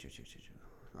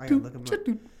 I gotta look him up.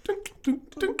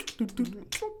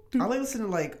 I like listening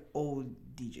to like old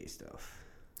DJ stuff.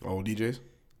 Old DJs?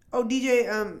 Oh,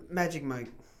 DJ Magic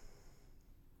Mike.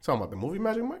 Talking about the movie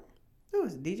Magic Mike? No,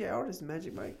 it's a DJ artist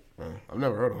Magic Mike. I've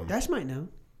never heard of him. Dash might know.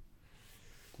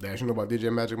 Dash, you know about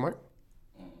DJ Magic Mike?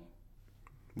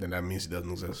 Then that means he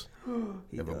doesn't exist.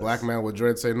 If a black man with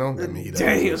dread say no, that means he doesn't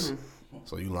exist.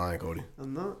 So you lying, Cody.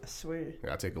 I'm not, I swear. I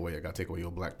gotta take away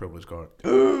your black privilege card.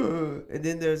 And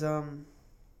then there's another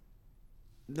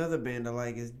band I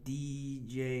like is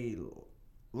DJ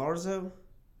Larzo.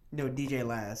 No, DJ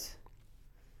Laz.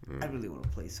 I really want to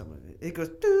play some of it. It goes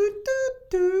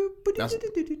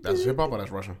That's hip hop or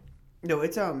that's Russian? No,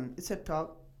 it's hip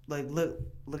hop. Like look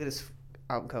at this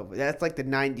album cover. That's like the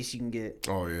 90s you can get.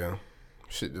 Oh yeah.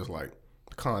 Shit just like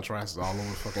the contrast is all over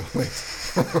the fucking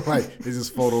place. Like it's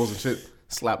just photos and shit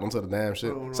slapped onto the damn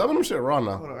shit. Some of them shit raw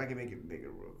now. Hold on, I can make it bigger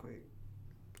real quick.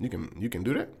 You can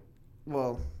do that?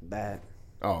 Well, that.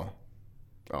 Oh,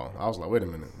 I was like, wait a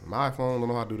minute. My iPhone don't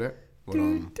know how to do that. But,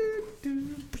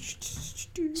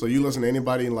 so you listen to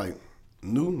anybody like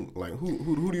new? Like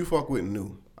who do you fuck with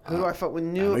new? Who do I fuck with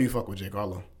new? I know you fuck with Jake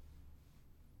Harlow.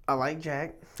 I like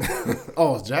Jack.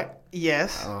 Oh, it's Jack?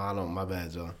 Yes. Oh, I don't. My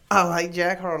bad, John. I like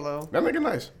Jack Harlow. That nigga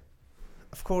nice.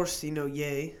 Of course,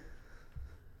 Ye.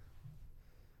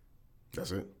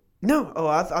 That's it. No. Oh,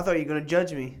 I thought you were going to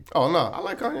judge me. Oh, no. I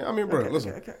like Kanye. I mean, bro,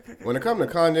 listen. Okay. When it comes to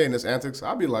Kanye and his antics,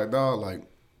 I'll be like, dog, like,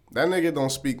 that nigga don't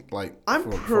speak, like,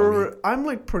 I'm for me.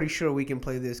 like pretty sure we can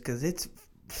play this because it's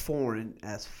foreign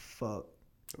as fuck.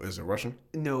 Is it Russian?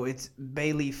 No, it's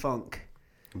Bailey Funk.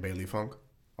 Bailey Funk?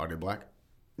 Are they black?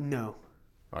 No.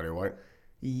 Are they white?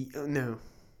 No.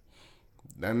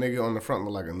 That nigga on the front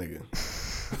look like a nigga.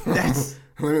 That's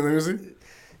let me see.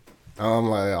 I'm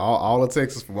like, all it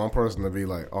takes is for one person to be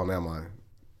like, oh, never mind.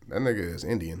 That nigga is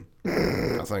Indian,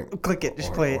 I think. Click it.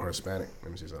 Just play it. Or Hispanic.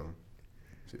 Let me see something.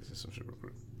 See some shit real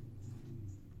quick.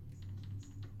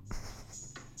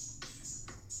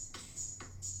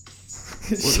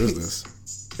 What is this?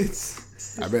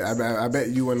 It's. I bet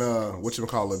you and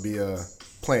whatchamacallit be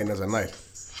playing as a night.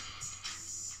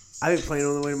 I've been playing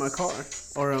on the way to my car,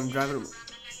 or I'm driving.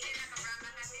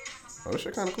 Oh, this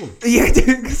shit kind of cool. Yeah,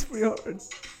 dude, it's pretty hard.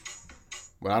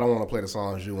 But I don't want to play the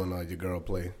songs you and your girl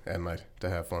play at night to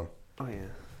have fun. Oh yeah.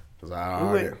 Cause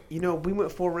we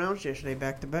went 4 rounds yesterday,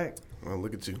 back to back. Well,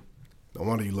 look at you. No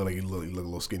wonder you look a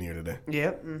little skinnier today.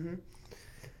 Yep. Mm-hmm.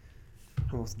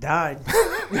 Almost died.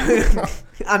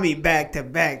 I mean, back to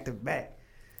back to back.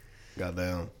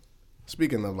 Goddamn.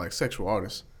 Speaking of like sexual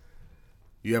artists,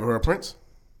 you ever heard Prince?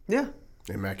 Yeah.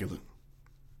 Immaculate.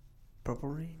 Purple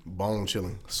Rain. Bone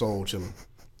chilling, soul chilling.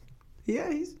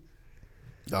 Yeah, he's.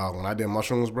 Dog, when I did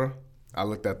mushrooms, bro, I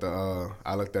looked at the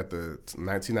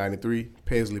 1993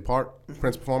 Paisley Park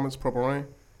Prince performance, Purple Rain.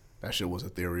 That shit was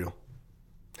ethereal.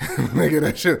 Nigga,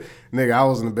 that shit. Nigga, I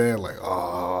was in the bed like,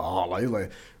 like he's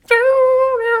like.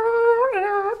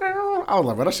 I was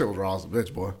like, bro, that shit was raw as a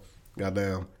bitch, boy.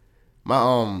 Goddamn.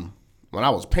 When I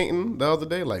was painting the other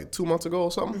day, like 2 months ago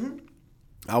or something,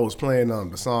 I was playing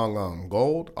the song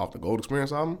Gold off the Gold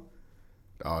Experience album.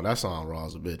 Oh, that song raw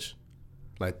as a bitch.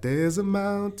 Like, there's a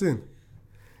mountain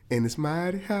and it's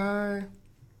mighty high.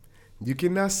 You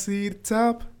cannot see the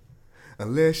top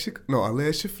unless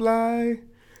you fly.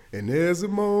 And there's a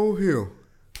molehill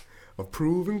of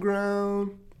proven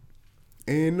ground.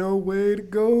 Ain't no way to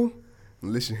go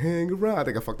unless you hang around. I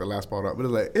think I fucked the last part up, but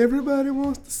it's like, everybody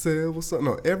wants to sell what's up.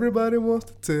 No, everybody wants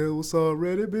to tell what's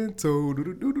already been told.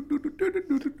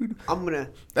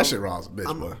 That shit raw as a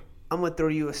bitch, boy. I'm gonna throw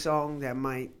you a song that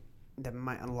might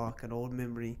unlock an old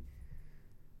memory.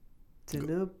 It's in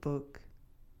a book.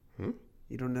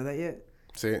 You don't know that yet?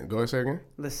 Go ahead, say it again.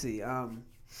 Let's see.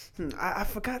 I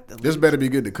forgot the. This better be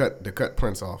good to cut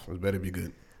Prince off. It better be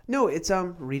good. No, it's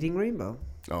Reading Rainbow.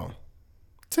 Oh.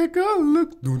 Take a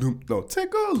look. No,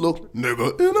 take a look,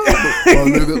 nigga, in a book. Oh,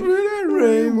 nigga, Reading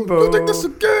Rainbow. You think this a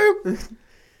game?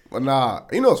 But nah,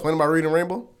 you know what's funny about Reading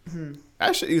Rainbow?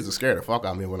 That shit used to scare the fuck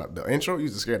out of me the intro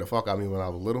used to scare the fuck out of me when I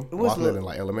was little. Watching it in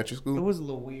like elementary school. It was a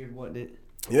little weird, wasn't it?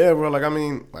 Yeah, bro. Like, I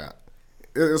mean, like,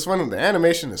 it's funny. The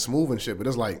animation is smooth and shit, but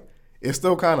it's like, it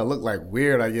still kind of looked like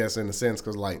weird, I guess, in a sense,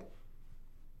 because like,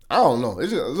 I don't know.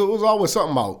 It was always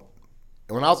something about,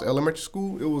 when I was in elementary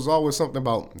school, it was always something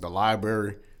about the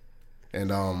library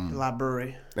and and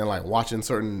like watching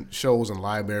certain shows in the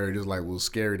library just like was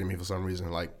scary to me for some reason.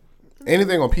 Like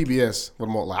anything on PBS,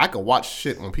 like I could watch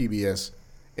shit on PBS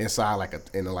inside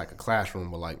in a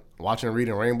classroom, but like watching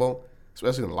Reading Rainbow,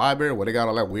 especially in the library where they got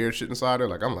all that weird shit inside there,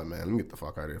 like I'm like, man, let me get the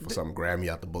fuck out of here for something grab me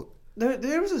out the book.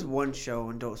 There was this one show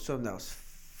on Adult Swim that was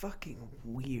fucking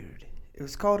weird. It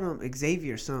was called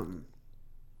Xavier something.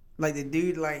 Like the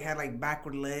dude like had like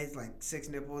backward legs, like 6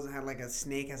 nipples, and had like a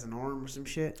snake as an arm or some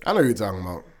shit. I know what you're talking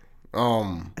about.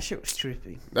 That shit was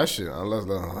trippy. That shit, I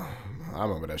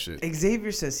remember that shit.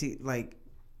 Xavier says he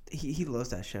loves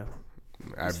that show.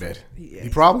 I bet he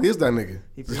probably is that nigga.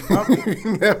 He probably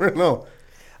You never know.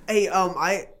 Hey,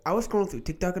 I was scrolling through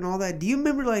TikTok and all that. Do you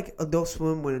remember like Adult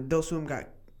Swim when Adult Swim got,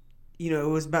 it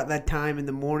was about that time in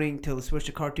the morning till it switched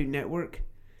to Cartoon Network.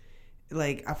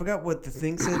 Like I forgot what the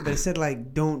thing said, but it said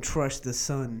like "Don't trust the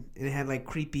sun," and it had like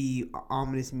creepy,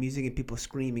 ominous music and people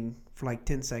screaming for like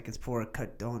 10 seconds before it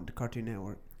cut on to Cartoon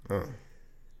Network. Huh.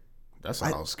 That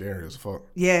sounds scary as fuck.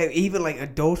 Yeah, even like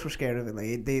adults were scared of it.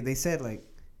 Like they said like,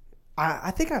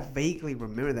 I think I vaguely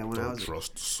remember that when I was. Don't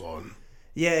trust the sun.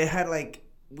 Yeah, it had like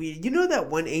that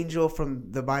one angel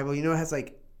from the Bible. It has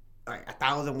like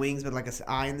 1,000 wings, but like an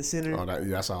eye in the center. Oh,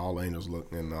 that's how all angels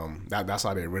look, and that's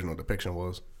how the original depiction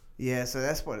was. Yeah, so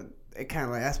that's what it kind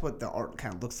of like. That's what the art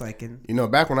kind of looks like. And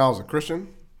back when I was a Christian,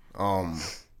 I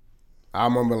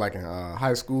remember like in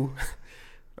high school,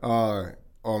 or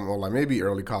like maybe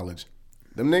early college,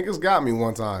 them niggas got me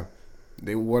one time.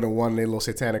 They were one of their little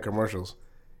satanic commercials.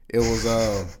 It was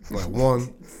like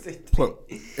one.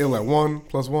 It was like 1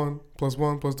 plus 1 plus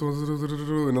 1 plus 2,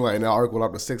 and then like and that article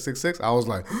up to 666. I was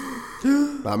like,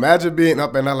 now imagine being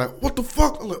up and I'm like, what the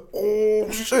fuck? I'm like, oh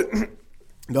shit.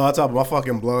 No, on top of my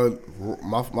fucking blood,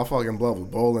 my fucking blood was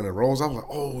boiling and rose. I was like,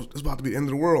 oh, it's about to be the end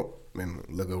of the world. Man,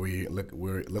 look where we at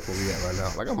right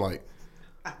now. Like I'm like,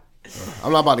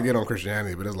 I'm not about to get on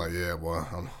Christianity, but it's like, yeah, boy,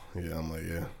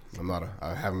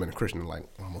 I haven't been a Christian in like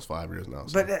almost 5 years now.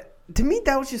 So. But to me,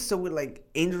 that was just so weird. Like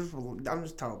angels, I'm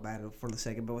just talking about it for a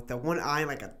second, but with the one eye, and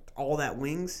like all that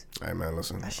wings. Hey man,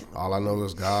 listen. All I know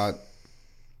is God.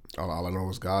 All I know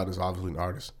is God is obviously an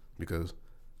artist because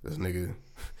this nigga.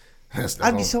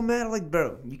 I'd be so mad. Like,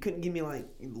 bro, you couldn't give me like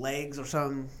legs or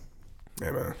something.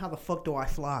 Hey man, how the fuck do I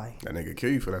fly? That nigga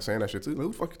kill you for that saying that shit too. Like,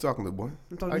 who the fuck you talking to, boy?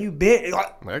 I'm talking to you, bitch.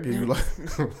 I give you like.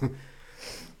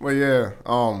 But yeah,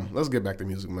 let's get back to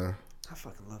music, man. I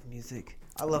fucking love music.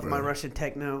 I love my Russian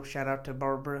techno. Shout out to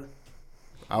Barbara.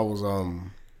 I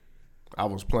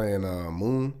was playing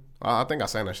Moon. I think I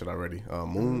sang that shit already.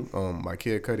 Moon, by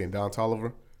Kid Cudi and Don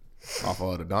Toliver, off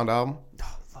of the Donda album.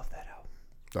 Oh, love that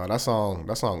album.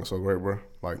 That song is so great, bro.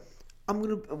 Like, now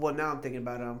I'm thinking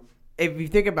about if you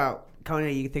think about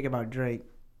Kanye, you can think about Drake,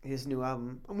 his new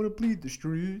album. I'm gonna bleed the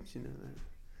streets. You know.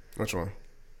 Which one?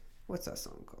 What's that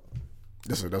song called?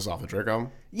 That's off the Drake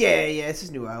album. Yeah, it's his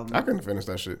new album. I couldn't finish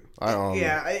that shit.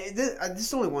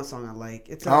 This only one song I like.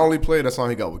 I only played that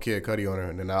song he got with Kid Cudi on it,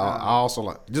 and then I also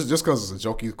like just because it's a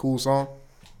jokey, cool song.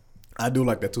 I do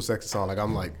like that Too Sexy song. Like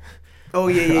I'm like, oh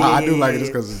yeah, I do like it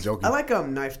just because it's jokey. I like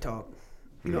Knife Talk.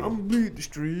 You know, I'm gonna bleed the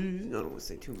streets. I don't want to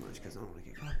say too much because I don't want to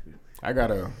get caught. I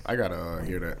gotta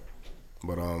hear that.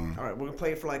 But all right, we're gonna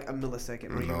play it for like a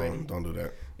millisecond. Are you ready? Don't do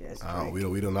that. Yeah,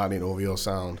 we do not need OVO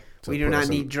sound. We do not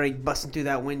need Drake busting through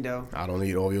that window. I don't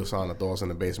need OVO sound to throw us in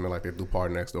the basement like they do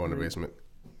Party Next Door in the basement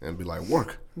and be like,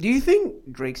 work. Do you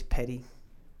think Drake's petty?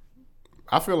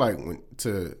 I feel like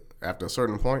after a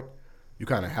certain point, you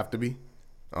kind of have to be.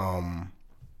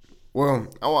 Well,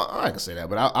 I can say that,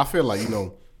 but I feel like, you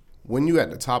know, when you at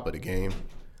the top of the game,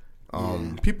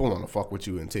 people want to fuck with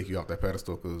you and take you off that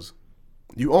pedestal because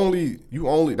you only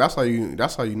that's how you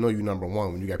know you number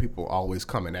one when you got people always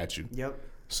coming at you. Yep.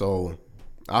 So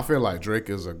I feel like Drake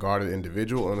is a guarded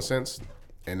individual in a sense,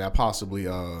 and that possibly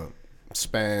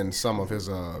spans some of his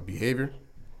behavior.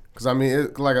 Because I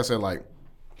mean, like I said, like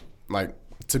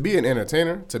to be an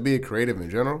entertainer, to be a creative in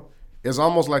general, it's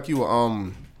almost like you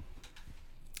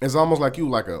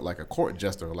like a court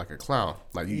jester or like a clown.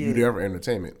 Like you there for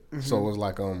entertainment. Mm-hmm. So it's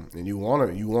like and you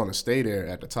wanna stay there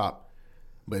at the top,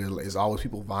 but it's always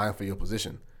people vying for your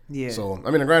position. Yeah. So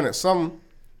I mean, granted,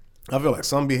 I feel like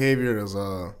some behavior is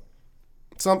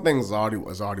some things is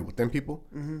already within people,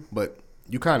 but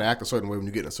you kind of act a certain way when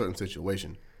you get in a certain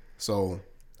situation. So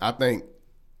I think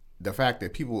the fact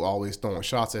that people always throwing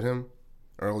shots at him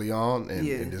early on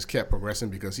and just kept progressing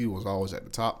because he was always at the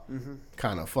top,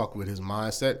 kind of fuck with his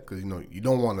mindset because you know you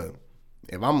don't want to.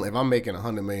 If I'm making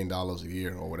 $100 million a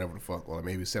year or whatever the fuck, or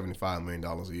maybe $75 million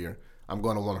a year, I'm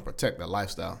going to want to protect that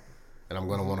lifestyle, and I'm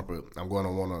going to want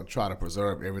to try to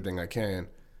preserve everything I can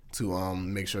to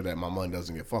make sure that my money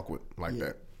doesn't get fucked with like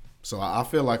that. So I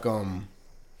feel like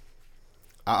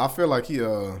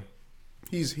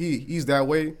he's that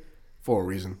way for a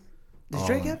reason. Does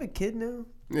Drake have a kid now?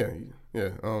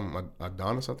 Yeah.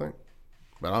 Adonis, I think.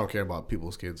 But I don't care about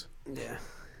people's kids. Yeah.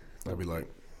 I'd be like,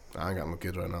 I ain't got no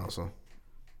kids right now, so.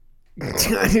 I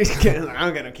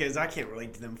don't got no kids. I can't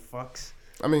relate to them fucks.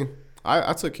 I mean,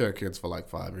 I took care of kids for like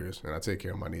 5 years, and I take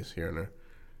care of my niece here and there.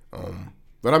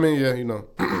 But I mean, yeah, you know.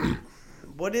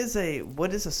 What is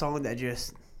a song that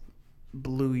just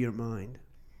blew your mind?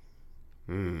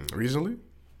 Recently?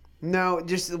 No,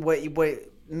 just what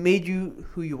made you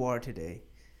who you are today.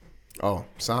 Oh,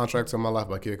 Soundtrack to My Life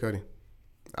by Kid Cudi.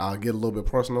 I'll get a little bit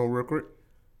personal real quick.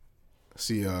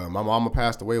 See, my mama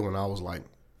passed away when I was like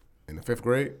in the 5th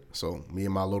grade. So me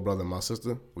and my little brother and my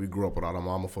sister, we grew up without our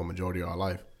mama for a majority of our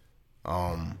life.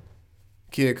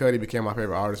 Kid Cudi became my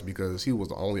favorite artist because he was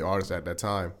the only artist at that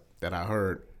time that I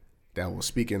heard that was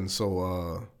speaking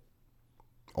so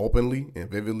openly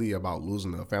and vividly about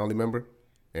losing a family member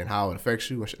and how it affects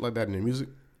you and shit like that in the music.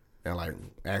 And like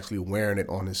actually wearing it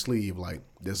on his sleeve, like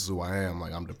this is who I am,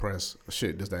 like I'm depressed,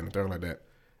 shit, this, that, and the third like that.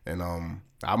 And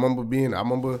I remember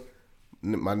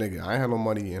my nigga, I ain't had no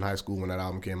money in high school when that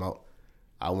album came out.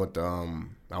 I went to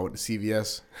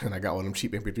CVS and I got one of them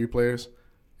cheap MP3 players,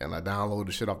 and I downloaded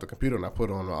the shit off the computer and I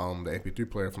put it on the MP3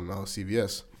 player from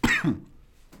CVS. And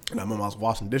I remember I was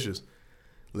washing dishes,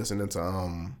 listening to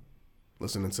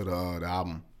the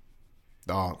album.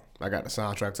 Dog, I got the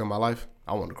Soundtrack to My Life.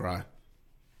 I wanted to cry.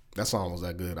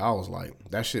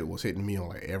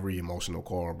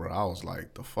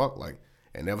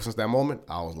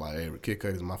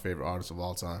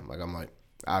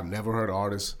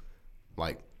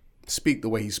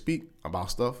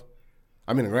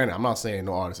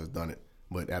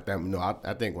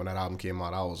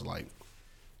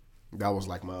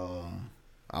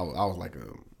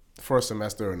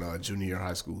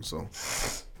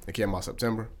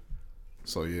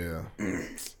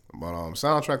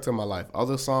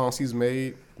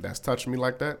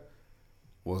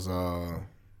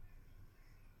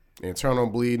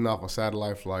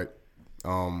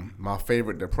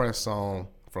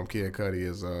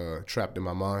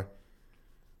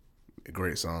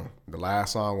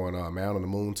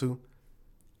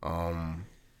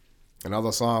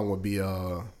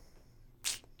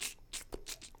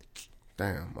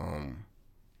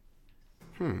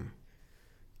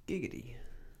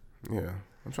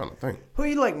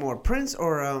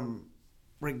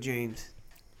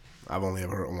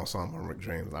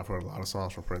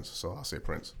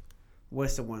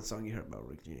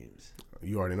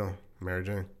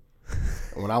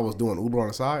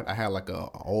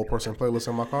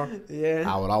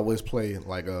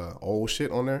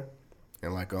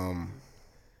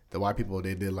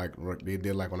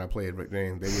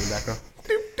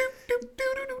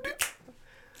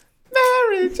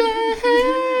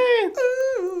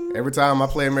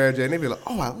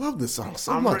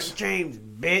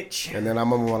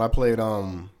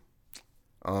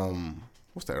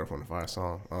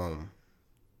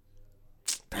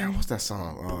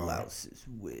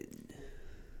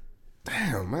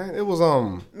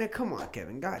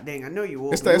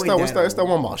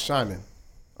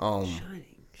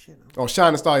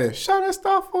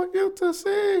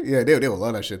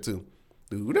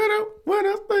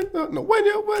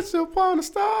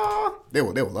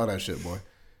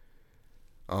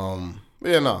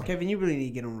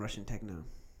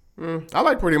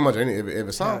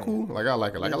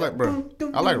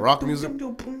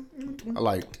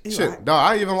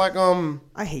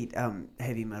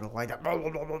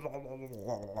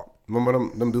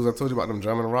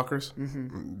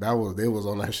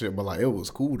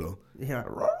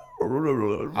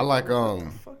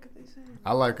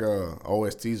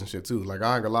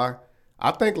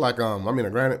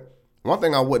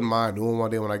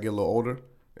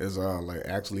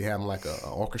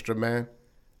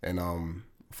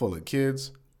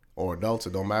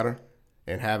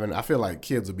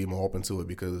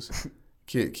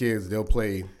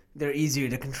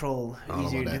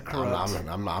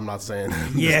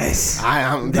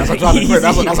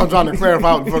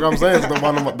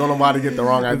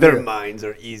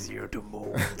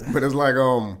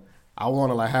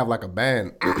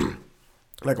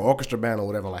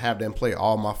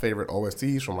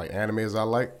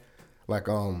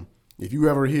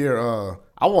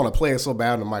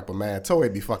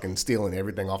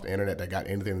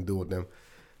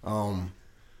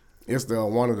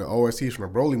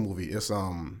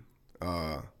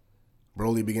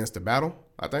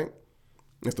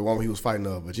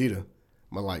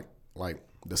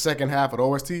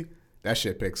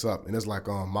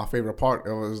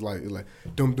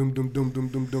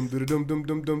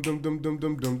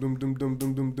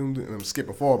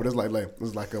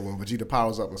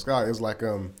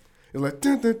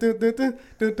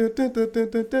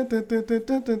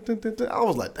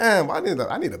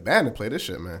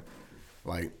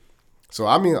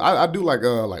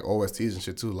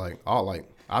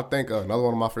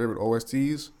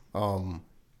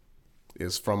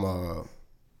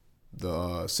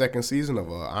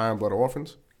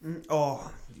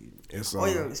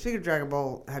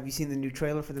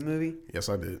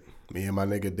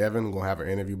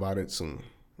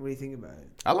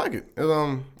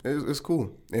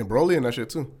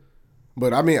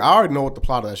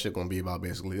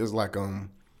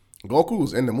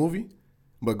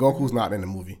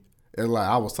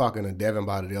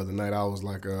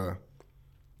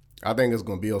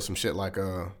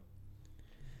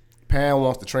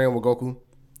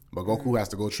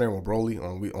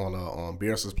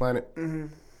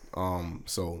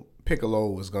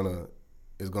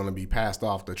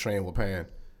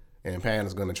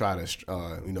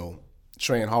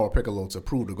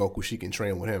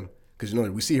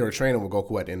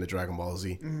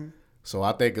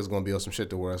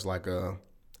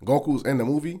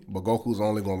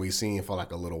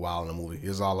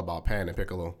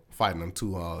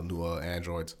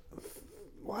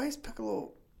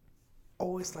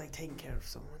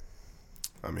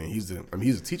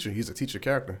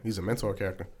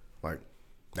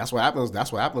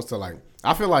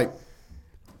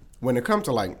 when it comes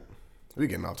to like, we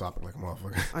getting off topic like a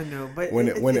motherfucker. I know, but when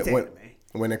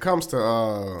it comes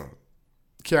to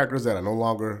characters that are no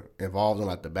longer involved in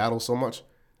like the battle so much,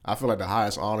 I feel like the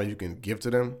highest honor you can give to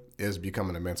them is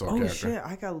becoming a mentor character. Oh shit!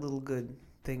 I got a little good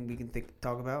thing we can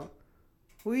talk about.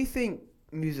 What do you think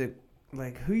music?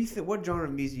 Like, what genre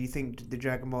of music do you think the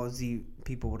Dragon Ball Z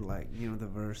people would like? You know, the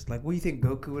verse. Like, what do you think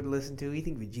Goku would listen to? What do you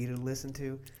think Vegeta would listen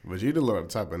to? Vegeta look like the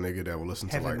type of nigga that would listen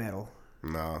heavy to like metal.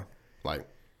 Nah, like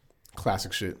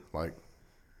classic shit. Like,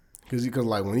 cause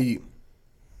like when he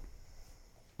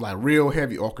like real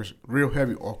heavy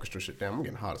orchestra shit. Damn, I'm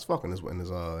getting hot as fuck in his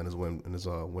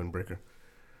windbreaker.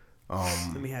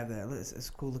 Let me have that. It's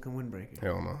a cool looking windbreaker.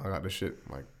 Hell no, I got this shit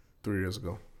like 3 years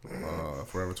ago.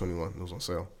 Forever 21. It was on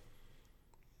sale.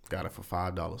 Got it for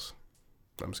 $5.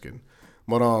 I'm just kidding.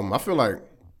 But I feel like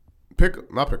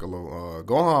Piccolo.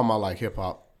 Gohan, I like hip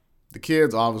hop. The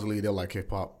kids obviously they like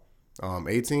hip hop.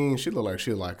 18, she look like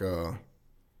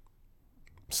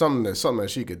something that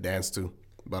she could dance to,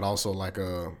 but also like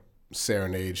a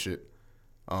serenade shit.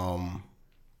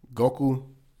 Goku,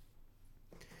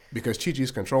 because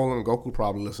Chi-Chi's controlling, Goku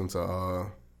probably listen to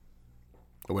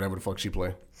whatever the fuck she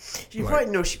play. She probably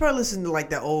listened to like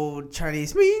that old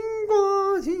Chinese.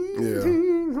 Yeah,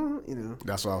 you know.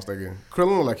 That's what I was thinking.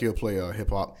 Krillin look like he'll play hip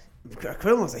hop.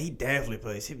 Krillin was like, he definitely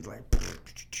plays. He'd be like,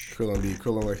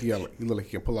 Krillin like he look like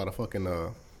he can pull out a fucking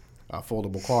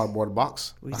foldable cardboard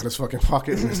box out of his fucking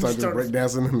pocket and start just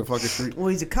breakdancing in the fucking street. Well,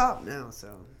 he's a cop now,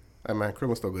 so. Hey man,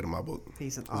 Krillin's still good in my book.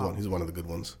 He's one of the good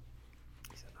ones.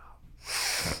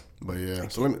 But yeah,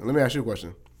 so let me ask you a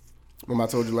question. Remember I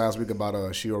told you last week about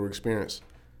Shiori experience,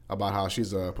 about how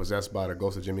she's possessed by the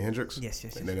ghost of Jimi Hendrix. Yes.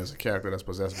 And then there's a character that's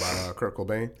possessed by Kurt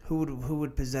Cobain. Who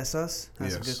would possess us?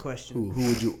 That's a good question.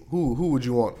 Who would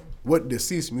you want? What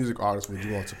deceased music artist would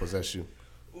you want to possess you?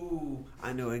 Ooh,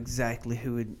 I know exactly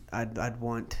who I'd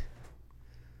want.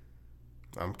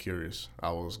 I'm curious.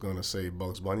 I was gonna say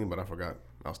Bugs Bunny, but I forgot.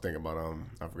 I was thinking about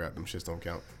I forgot them shits don't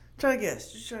count. Try to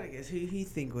guess. Just try to guess. Who you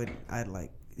think I'd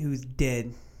like? Who's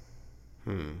dead?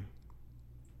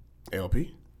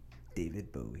 LP?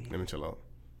 David Bowie. Let me chill out.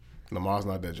 Lamar's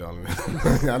not dead, John.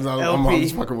 I'm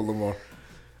just fucking with Lamar.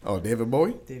 Oh, David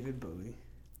Bowie? David Bowie.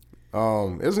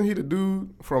 Isn't he the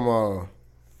dude from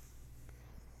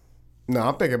No,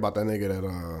 I'm thinking about that nigga that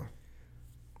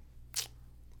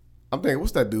I'm thinking,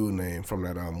 what's that dude name from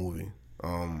that movie?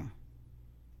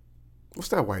 What's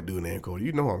that white dude name, Cody?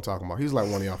 You know who I'm talking about. He's like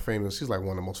one of y'all famous. He's like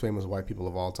one of the most famous white people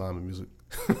of all time in music.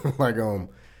 Like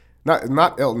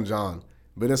not Elton John,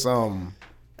 but it's I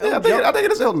think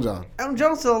it is Elton John. Elton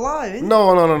John's still alive, isn't he?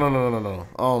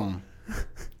 No.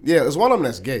 Yeah, it's one of them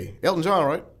that's gay. Elton John,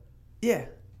 right? Yeah.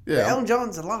 Yeah. But Elton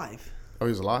John's alive. Oh,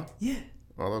 he's alive? Yeah.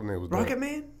 Oh, that nigga was dead. Rocket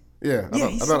Man? Yeah,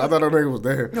 I thought that nigga was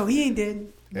there. No, he ain't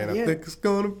dead. And I think it's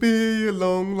gonna be a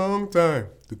long, long time.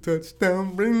 The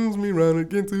touchdown brings me round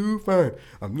again to find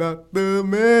I'm not the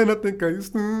man I think I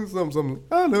used to. Something.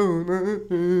 I don't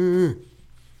know.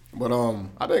 But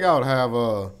I think I would have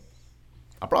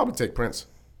I'd probably take Prince.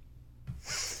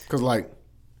 Cause like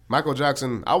Michael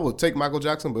Jackson, I would take Michael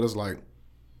Jackson, but it's like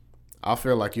I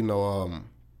feel like No,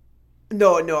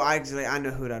 actually, I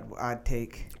know who I'd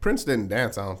take. Prince didn't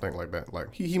dance, I don't think, like that.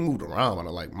 Like he moved around,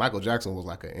 but like Michael Jackson was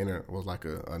like a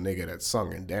nigga that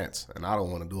sung and danced, and I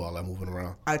don't want to do all that moving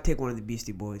around. I'd take one of the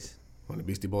Beastie Boys. One of the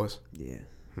Beastie Boys? Yeah.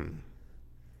 I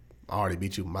already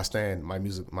beat you. My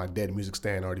dead music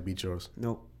stand already beat yours.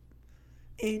 Nope.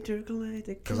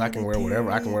 Intergalactic. Cause I can wear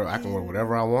whatever. I can wear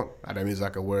whatever I want. That means I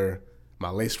can wear my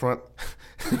lace front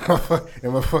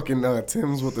and my fucking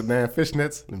Timbs with the damn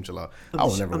fishnets. Let me chill out. I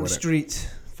would never wear that. Streets,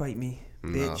 fight me,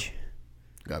 bitch.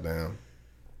 Goddamn.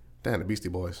 Damn, the Beastie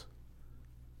Boys.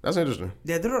 That's interesting.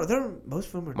 Yeah, they're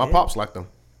most of them are my dead. pops like them.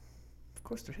 Of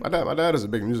course they're. My dad is a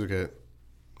big music head.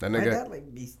 That nigga. My dad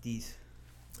like Beasties.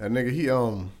 That nigga, he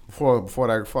before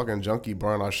that fucking junkie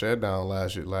burned our shed down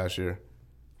last year,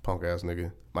 punk ass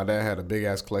nigga. My dad had a big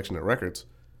ass collection of records,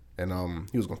 and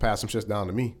he was gonna pass some shits down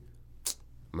to me.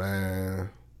 Man,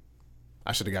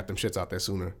 I should have got them shits out there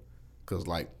sooner, cause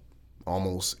like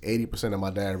almost 80% of my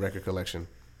dad's record collection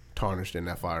tarnished in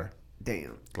that fire.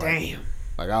 Damn.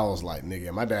 Like I was like,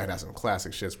 nigga, my dad had some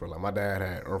classic shits, bro. Like my dad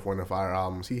had Earth, Wind and Fire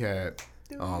albums. He had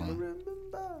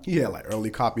like early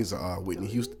copies of Whitney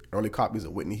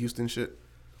Houston shit.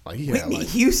 Like he had Whitney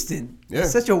Houston. Yeah.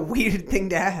 That's such a weird thing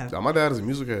to have. My dad is a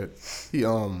music head. He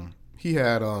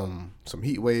had some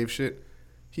Heat Wave shit.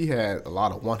 He had a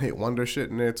lot of one-hit wonder shit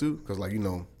in there too, cause like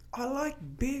I like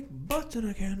big butts and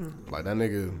I can. Like that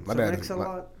nigga, my dad is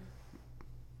like.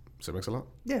 So Mix-a-Lot?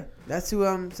 Yeah, that's who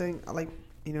I'm saying. I like,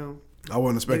 I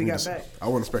wasn't expecting you to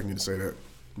say that,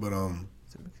 but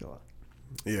So Mix-a-Lot.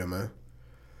 Yeah, man.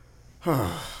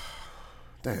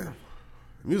 Damn.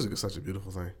 Music is such a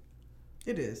beautiful thing.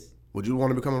 It is. Would you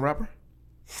want to become a rapper?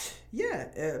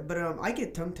 Yeah, but I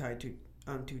get tongue tied too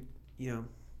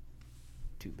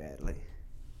badly,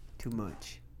 too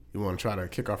much. You want to try to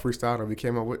kick our freestyle that we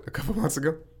came up with a couple months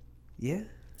ago? Yeah.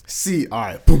 See, all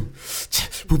right, boom,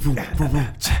 boom, boom, boom, boom,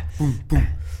 boom, boom,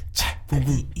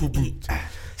 boom, boom, boom.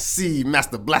 See,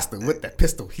 Master Blaster with that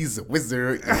pistol, he's a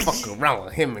wizard. You fuck around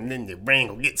with him and then your brain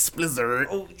will get splizzard.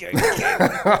 Oh,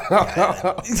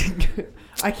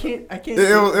 I can't.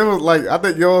 It was like, I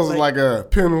think yours was like a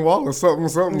Penn Wallace,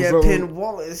 something. Yeah, Penn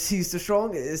Wallace. He's the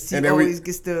strongest. He And then always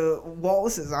gets the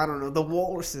Wallaces. I don't know. The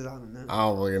Walruses. I don't know. I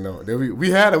don't really know. Then we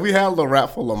had a little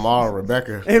rap for Lamar and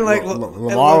Rebecca. And like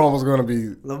Lamar was gonna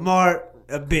be Lamar,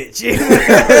 a bitch.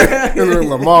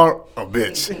 Lamar, a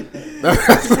bitch.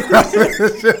 That's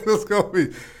what shit was gonna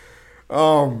be.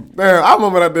 Man, I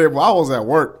remember that day, but I was at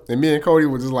work and me and Cody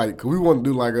were just like, we want to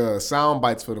do like sound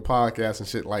bites for the podcast and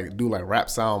shit, like do like rap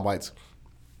sound bites.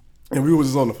 And we was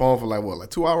just on the phone for like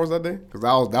 2 hours that day,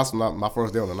 because that's my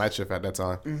first day on the night shift at that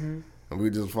time. Mm-hmm. And we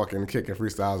just fucking kicking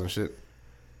freestyles and shit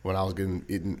when I was getting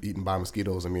eaten by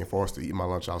mosquitoes and being forced to eat my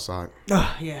lunch outside.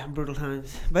 Oh, yeah, brutal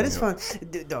times, but it's fun.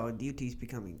 Dog, DOT's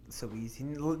becoming so easy.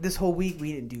 This whole week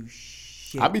we didn't do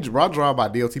shit. I drive by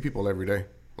DOT people every day,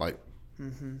 like.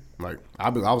 Mm-hmm. Like I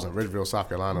was in Ridgeville, South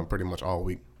Carolina, pretty much all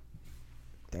week.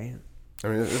 Damn. I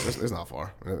mean, it's not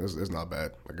far. It's not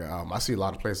bad. Like I see a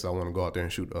lot of places I want to go out there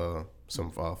and shoot some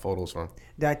photos from.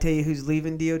 Did I tell you who's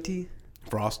leaving DOT?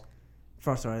 Frost.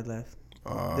 Frost already left.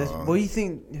 What do you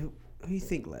think? Who you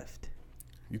think left?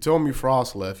 You told me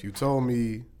Frost left. You told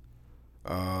me.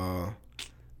 They're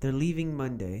leaving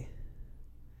Monday.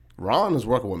 Ron is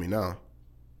working with me now.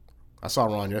 I saw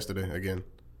Ron yesterday again.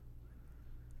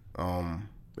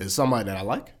 Is somebody that I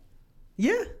like?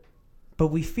 Yeah, but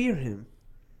we fear him.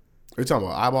 Are you talking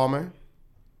about Eyeball Man?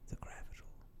 The Gravital.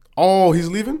 Oh, he's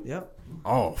leaving? Yep.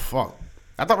 Oh, fuck.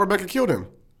 I thought Rebecca killed him.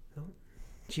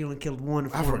 She only killed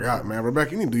one. I forgot, man.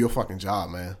 Rebecca, you need to do your fucking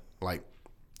job, man. Like,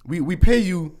 we pay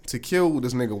you to kill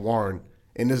this nigga Warren,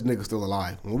 and this nigga still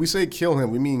alive. When we say kill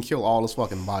him, we mean kill all his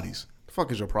fucking bodies. The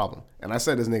fuck is your problem? And I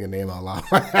said this nigga name out loud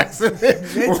by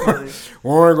accident.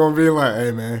 Warren gonna be like,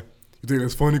 hey, man. You think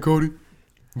that's funny, Cody?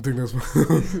 You think that's funny?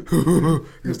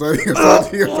 you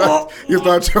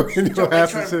start choking your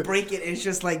ass and shit. To break it, it's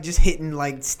just hitting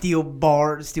like steel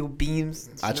beams.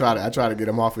 I try to get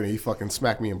him off it, and he fucking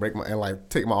smack me and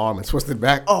take my arm and twist it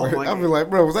back. Oh my I'll be like,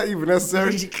 bro, was that even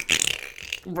necessary?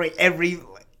 Break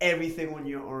everything on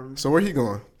your arm. So where he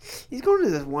going? He's going to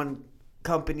this one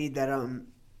company that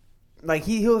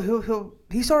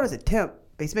he started as a temp,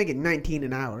 but he's making $19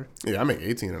 an hour. Yeah, I make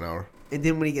 $18 an hour. And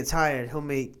then when he gets hired, he'll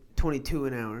make $22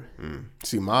 an hour.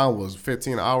 See, mine was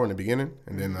 $15 an hour in the beginning,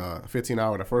 and then $15 an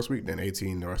hour the first week, then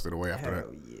 $18 the rest of the way after that.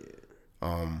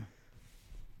 Yeah.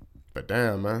 But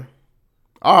damn, man.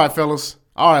 All right, fellas.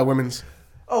 All right, women's.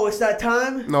 Oh, it's that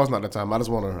time? No, it's not that time. I just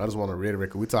want to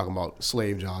reiterate. We talking about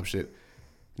slave job shit.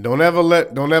 Don't ever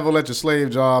let your slave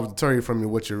jobs deter you from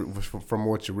what your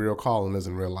real calling is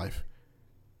in real life.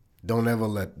 Don't ever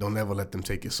let them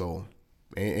take your soul.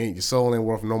 Your soul ain't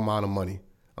worth no amount of money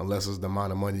unless it's the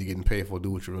amount of money you're getting paid for to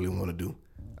do what you really want to do.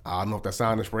 I don't know if that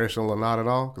sounds inspirational or not at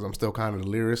all, because I'm still kind of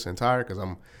delirious and tired because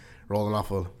I'm rolling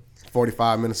off of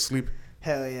 45 minutes of sleep.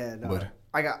 Hell yeah, dog. But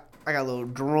I got a little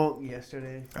drunk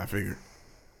yesterday. I figured.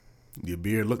 Your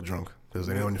beard looked drunk because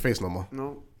it ain't on your face no more.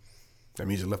 Nope. That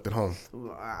means you left it home.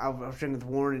 I was drinking with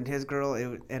Warren and his girl,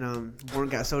 and Warren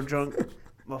got so drunk,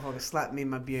 motherfucker slapped me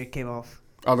and my beard came off.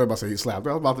 I was about to say he slapped.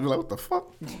 I was about to be like, what the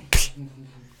fuck?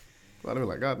 I'd be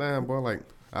like, goddamn, boy, like,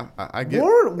 I get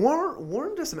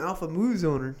Warren just an alpha moves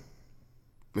on her.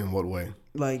 In what way?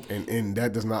 Like, and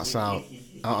that does not sound.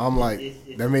 I'm like,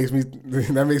 that makes me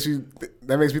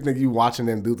think you watching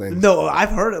them do things. No, I've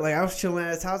heard it. Like, I was chilling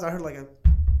at his house. I heard like a.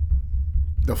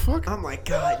 The fuck? I'm like,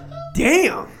 god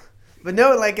damn. But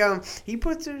no, like, he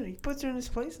puts her in his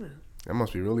place now. That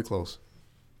must be really close.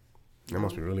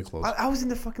 I was in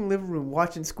the fucking living room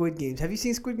watching Squid Games. Have you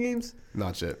seen Squid Games?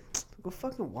 Not yet. Go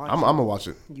fucking watch it. I'm gonna watch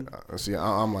it.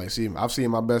 I've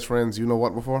seen my best friend's You Know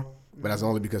What before, but that's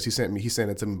only because he sent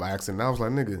it to me by accident. And I was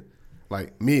like, nigga,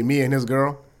 like me and his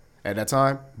girl at that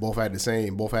time both had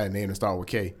a name that start with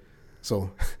K.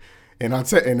 So, and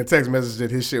in the text message that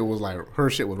his shit was like, her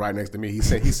shit was right next to me.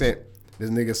 This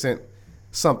nigga sent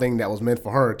something that was meant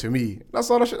for her to me. And I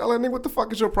saw that shit. I was like, nigga, what the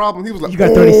fuck is your problem? He was like, you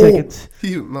got 30 seconds.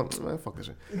 No, man, fuck this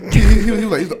shit. He was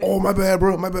like, oh, my bad,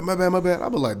 bro. My bad. I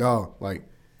was like, dog, like,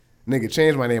 nigga,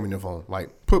 change my name in your phone.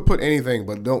 Like, put anything,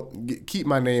 but don't keep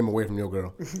my name away from your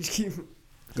girl.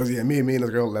 Because, yeah, me and this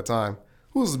girl at that time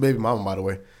Who's his baby mama, by the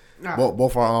way? Nah.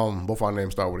 Both our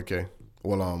names start with a K.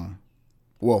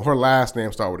 Well, her last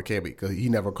name start with a K because he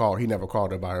never called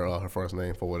her by her first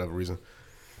name for whatever reason.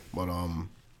 But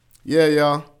yeah,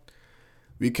 y'all,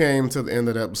 we came to the end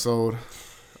of the episode.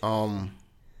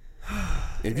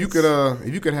 If you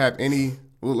could have any,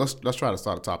 well, let's try to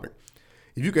start a topic.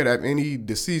 If you could have any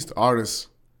deceased artist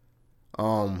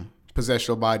possess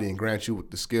your body and grant you with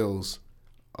the skills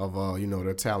of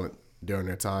their talent during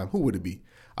their time, who would it be?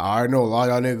 I already know a lot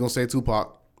of y'all niggas gonna say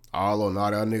Tupac. I don't know a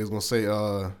lot of y'all niggas gonna say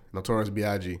Notorious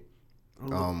B.I.G. Or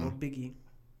Biggie.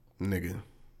 Nigga.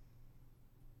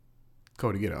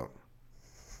 Cody, get out.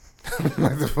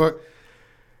 Like the fuck?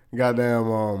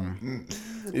 Goddamn,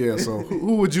 yeah, so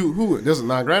who would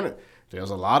granted, there's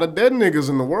a lot of dead niggas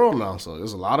in the world now, so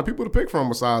there's a lot of people to pick from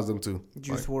besides them two.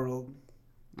 Juice WRLD.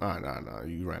 Nah,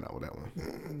 you ran out with that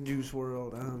one. Juice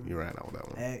WRLD. You ran out with that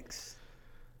one. X.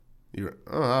 I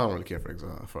don't really care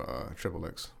for Triple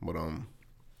X, but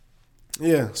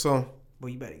yeah. So. Well,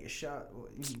 you better get shot.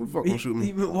 Who the fuck gonna shoot me?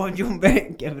 Even while you're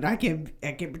back, Kevin, I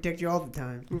can't protect you all the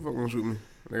time. Who the fuck gonna shoot me?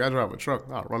 Nigga, I drive a truck.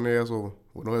 I'll run their ass over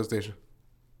with no hesitation.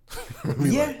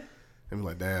 Yeah. And be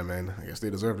like, damn, man, I guess they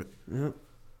deserved it. Yep.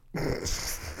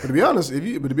 But to be honest, if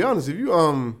you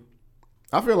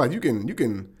I feel like you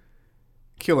can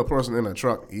kill a person in a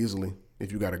truck easily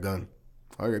if you got a gun.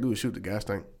 All you gotta do is shoot the gas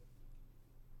tank.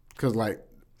 Cause like,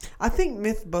 I think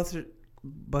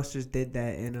Mythbusters did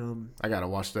that, and I gotta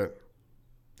watch that.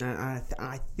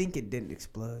 I think it didn't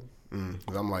explode.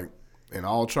 Cause I'm like, in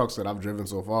all trucks that I've driven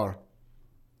so far,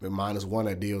 minus one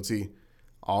at DOT,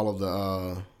 all of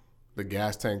the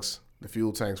gas tanks, the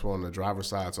fuel tanks were on the driver's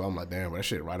side. So I'm like, damn, that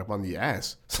shit right up under your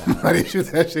ass. Somebody shoot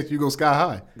that shit, you go sky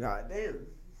high. God damn.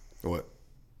 What?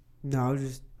 No,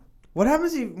 just what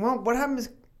happens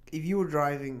if you were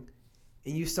driving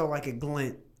and you saw like a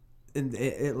glint in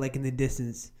the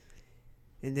distance,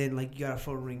 and then like you got a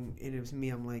phone ring and it was me.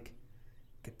 I'm like,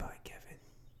 goodbye, Kevin.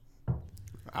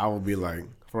 I would be like,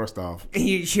 first off, and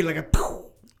you shoot like a.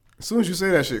 As soon as you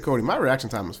say that shit, Cody, my reaction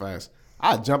time is fast.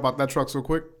 I jump out that truck so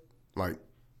quick, like,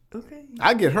 okay.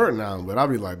 I get hurt now, but I'll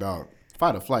be like, dog,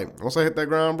 fight or flight. Once I hit that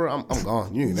ground, bro, I'm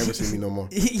gone. You ain't never see me no more.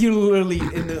 You're literally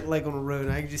on the road,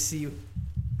 and I can just see you,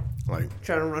 like,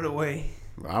 trying to run away.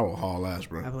 I will haul ass,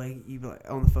 bro. You be like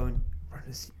on the phone,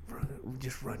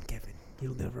 just run, Kevin.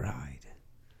 You'll never hide.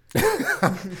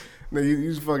 No,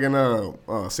 you fucking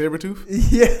Sabretooth?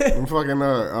 Yeah. I'm fucking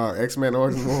X-Men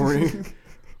Origins Wolverine.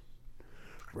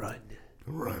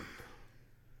 Run.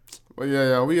 But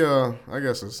yeah, we I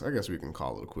guess we can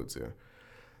call it quits here.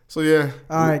 So yeah.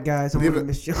 All right, guys. I'm gonna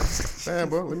miss you. Man,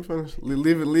 bro, let me finish.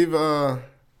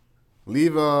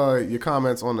 Leave your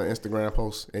comments on the Instagram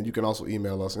post, and you can also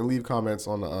email us and leave comments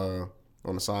on the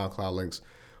SoundCloud links.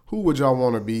 Who would y'all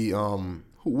want to be?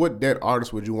 What dead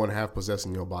artist would you want to have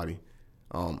possessing your body?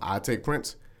 I take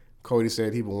Prince. Cody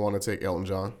said he would want to take Elton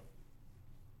John.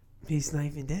 He's not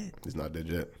even dead. He's not dead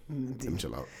yet. Let him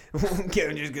chill out.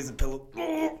 Kevin just gets a pillow.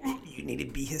 You need to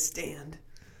be his stand.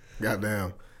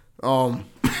 Goddamn.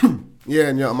 Yeah,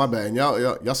 and y'all, my bad. And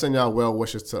y'all send y'all well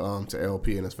wishes to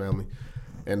LP and his family.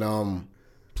 And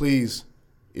please,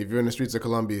 if you're in the streets of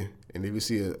Columbia and if you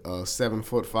see a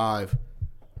 7'5"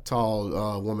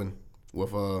 tall woman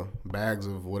with bags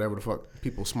of whatever the fuck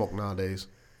people smoke nowadays,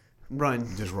 run.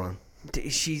 Just run.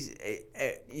 She's,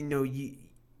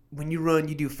 when you run,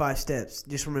 you do 5 steps.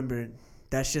 Just remember,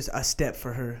 that's just a step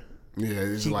for her. Yeah,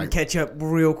 it's she like, can catch up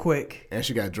real quick. And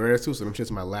she got dreads too, so them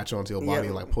shits might latch onto your body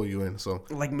and like pull you in. So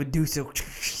like Medusa.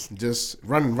 Just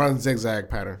run zigzag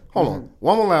pattern. Hold on,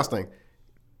 one more last thing.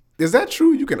 Is that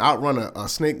true? You can outrun a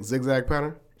snake zigzag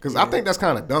pattern? Because I think that's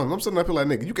kind of dumb. I'm sitting up here like,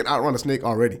 nigga, you can outrun a snake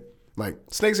already. Like,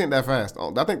 snakes ain't that fast.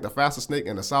 I think the fastest snake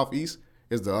in the southeast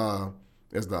is the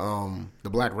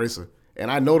black racer. And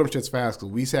I know them shit's fast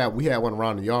because we had one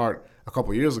around the yard a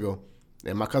couple years ago,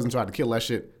 and my cousin tried to kill that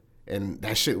shit, and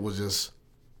that shit was just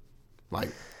like,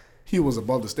 he was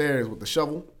above the stairs with the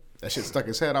shovel. That shit stuck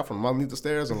his head out from underneath the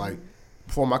stairs, and like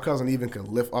before my cousin even could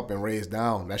lift up and raise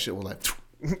down, that shit was like.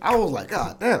 I was like,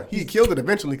 God damn! He killed it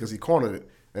eventually because he cornered it,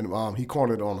 and he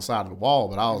cornered it on the side of the wall.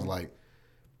 But I was like,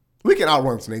 we can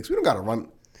outrun snakes. We don't got to run.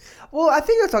 Well, I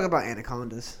think you're talking about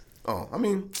anacondas. Oh, I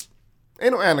mean,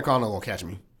 ain't no anaconda gonna catch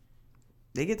me.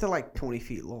 They get to like 20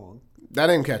 feet long. That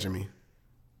ain't catching me.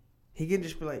 He can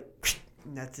just be like,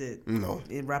 and that's it. No.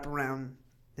 And wrap around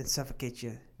and suffocate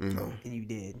you. No. And you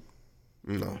did.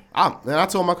 No. I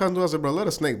told my cousin, I said, bro, let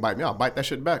a snake bite me. I'll bite that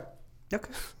shit back.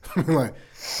 Okay. Like,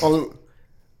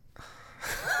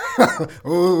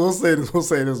 we'll say this. We'll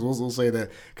say that.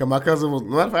 Cause my cousin was.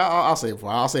 Matter of fact, I'll say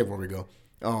it before we go.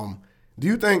 Do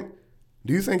you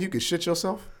think you could shit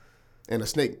yourself and a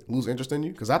snake lose interest in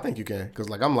you? Because I think you can. Because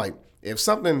like I'm like, if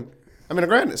something, I mean,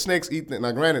 granted snakes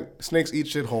eat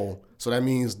shit whole, so that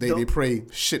means they pray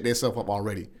shit themselves up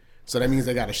already. So that means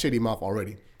they got a shitty mouth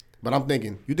already. But I'm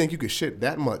thinking, you think you could shit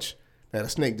that much that a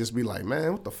snake just be like,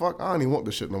 man, what the fuck? I don't even want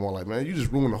this shit no more. Like, man, you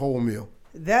just ruined the whole meal.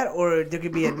 That or there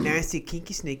could be a nasty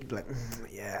kinky snake. Be like,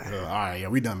 yeah. All right, yeah,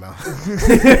 we done now.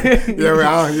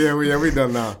 we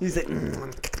done now. He's like,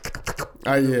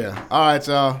 yeah. All right,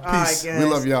 y'all. Peace. All right, we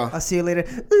love y'all. I'll see you later.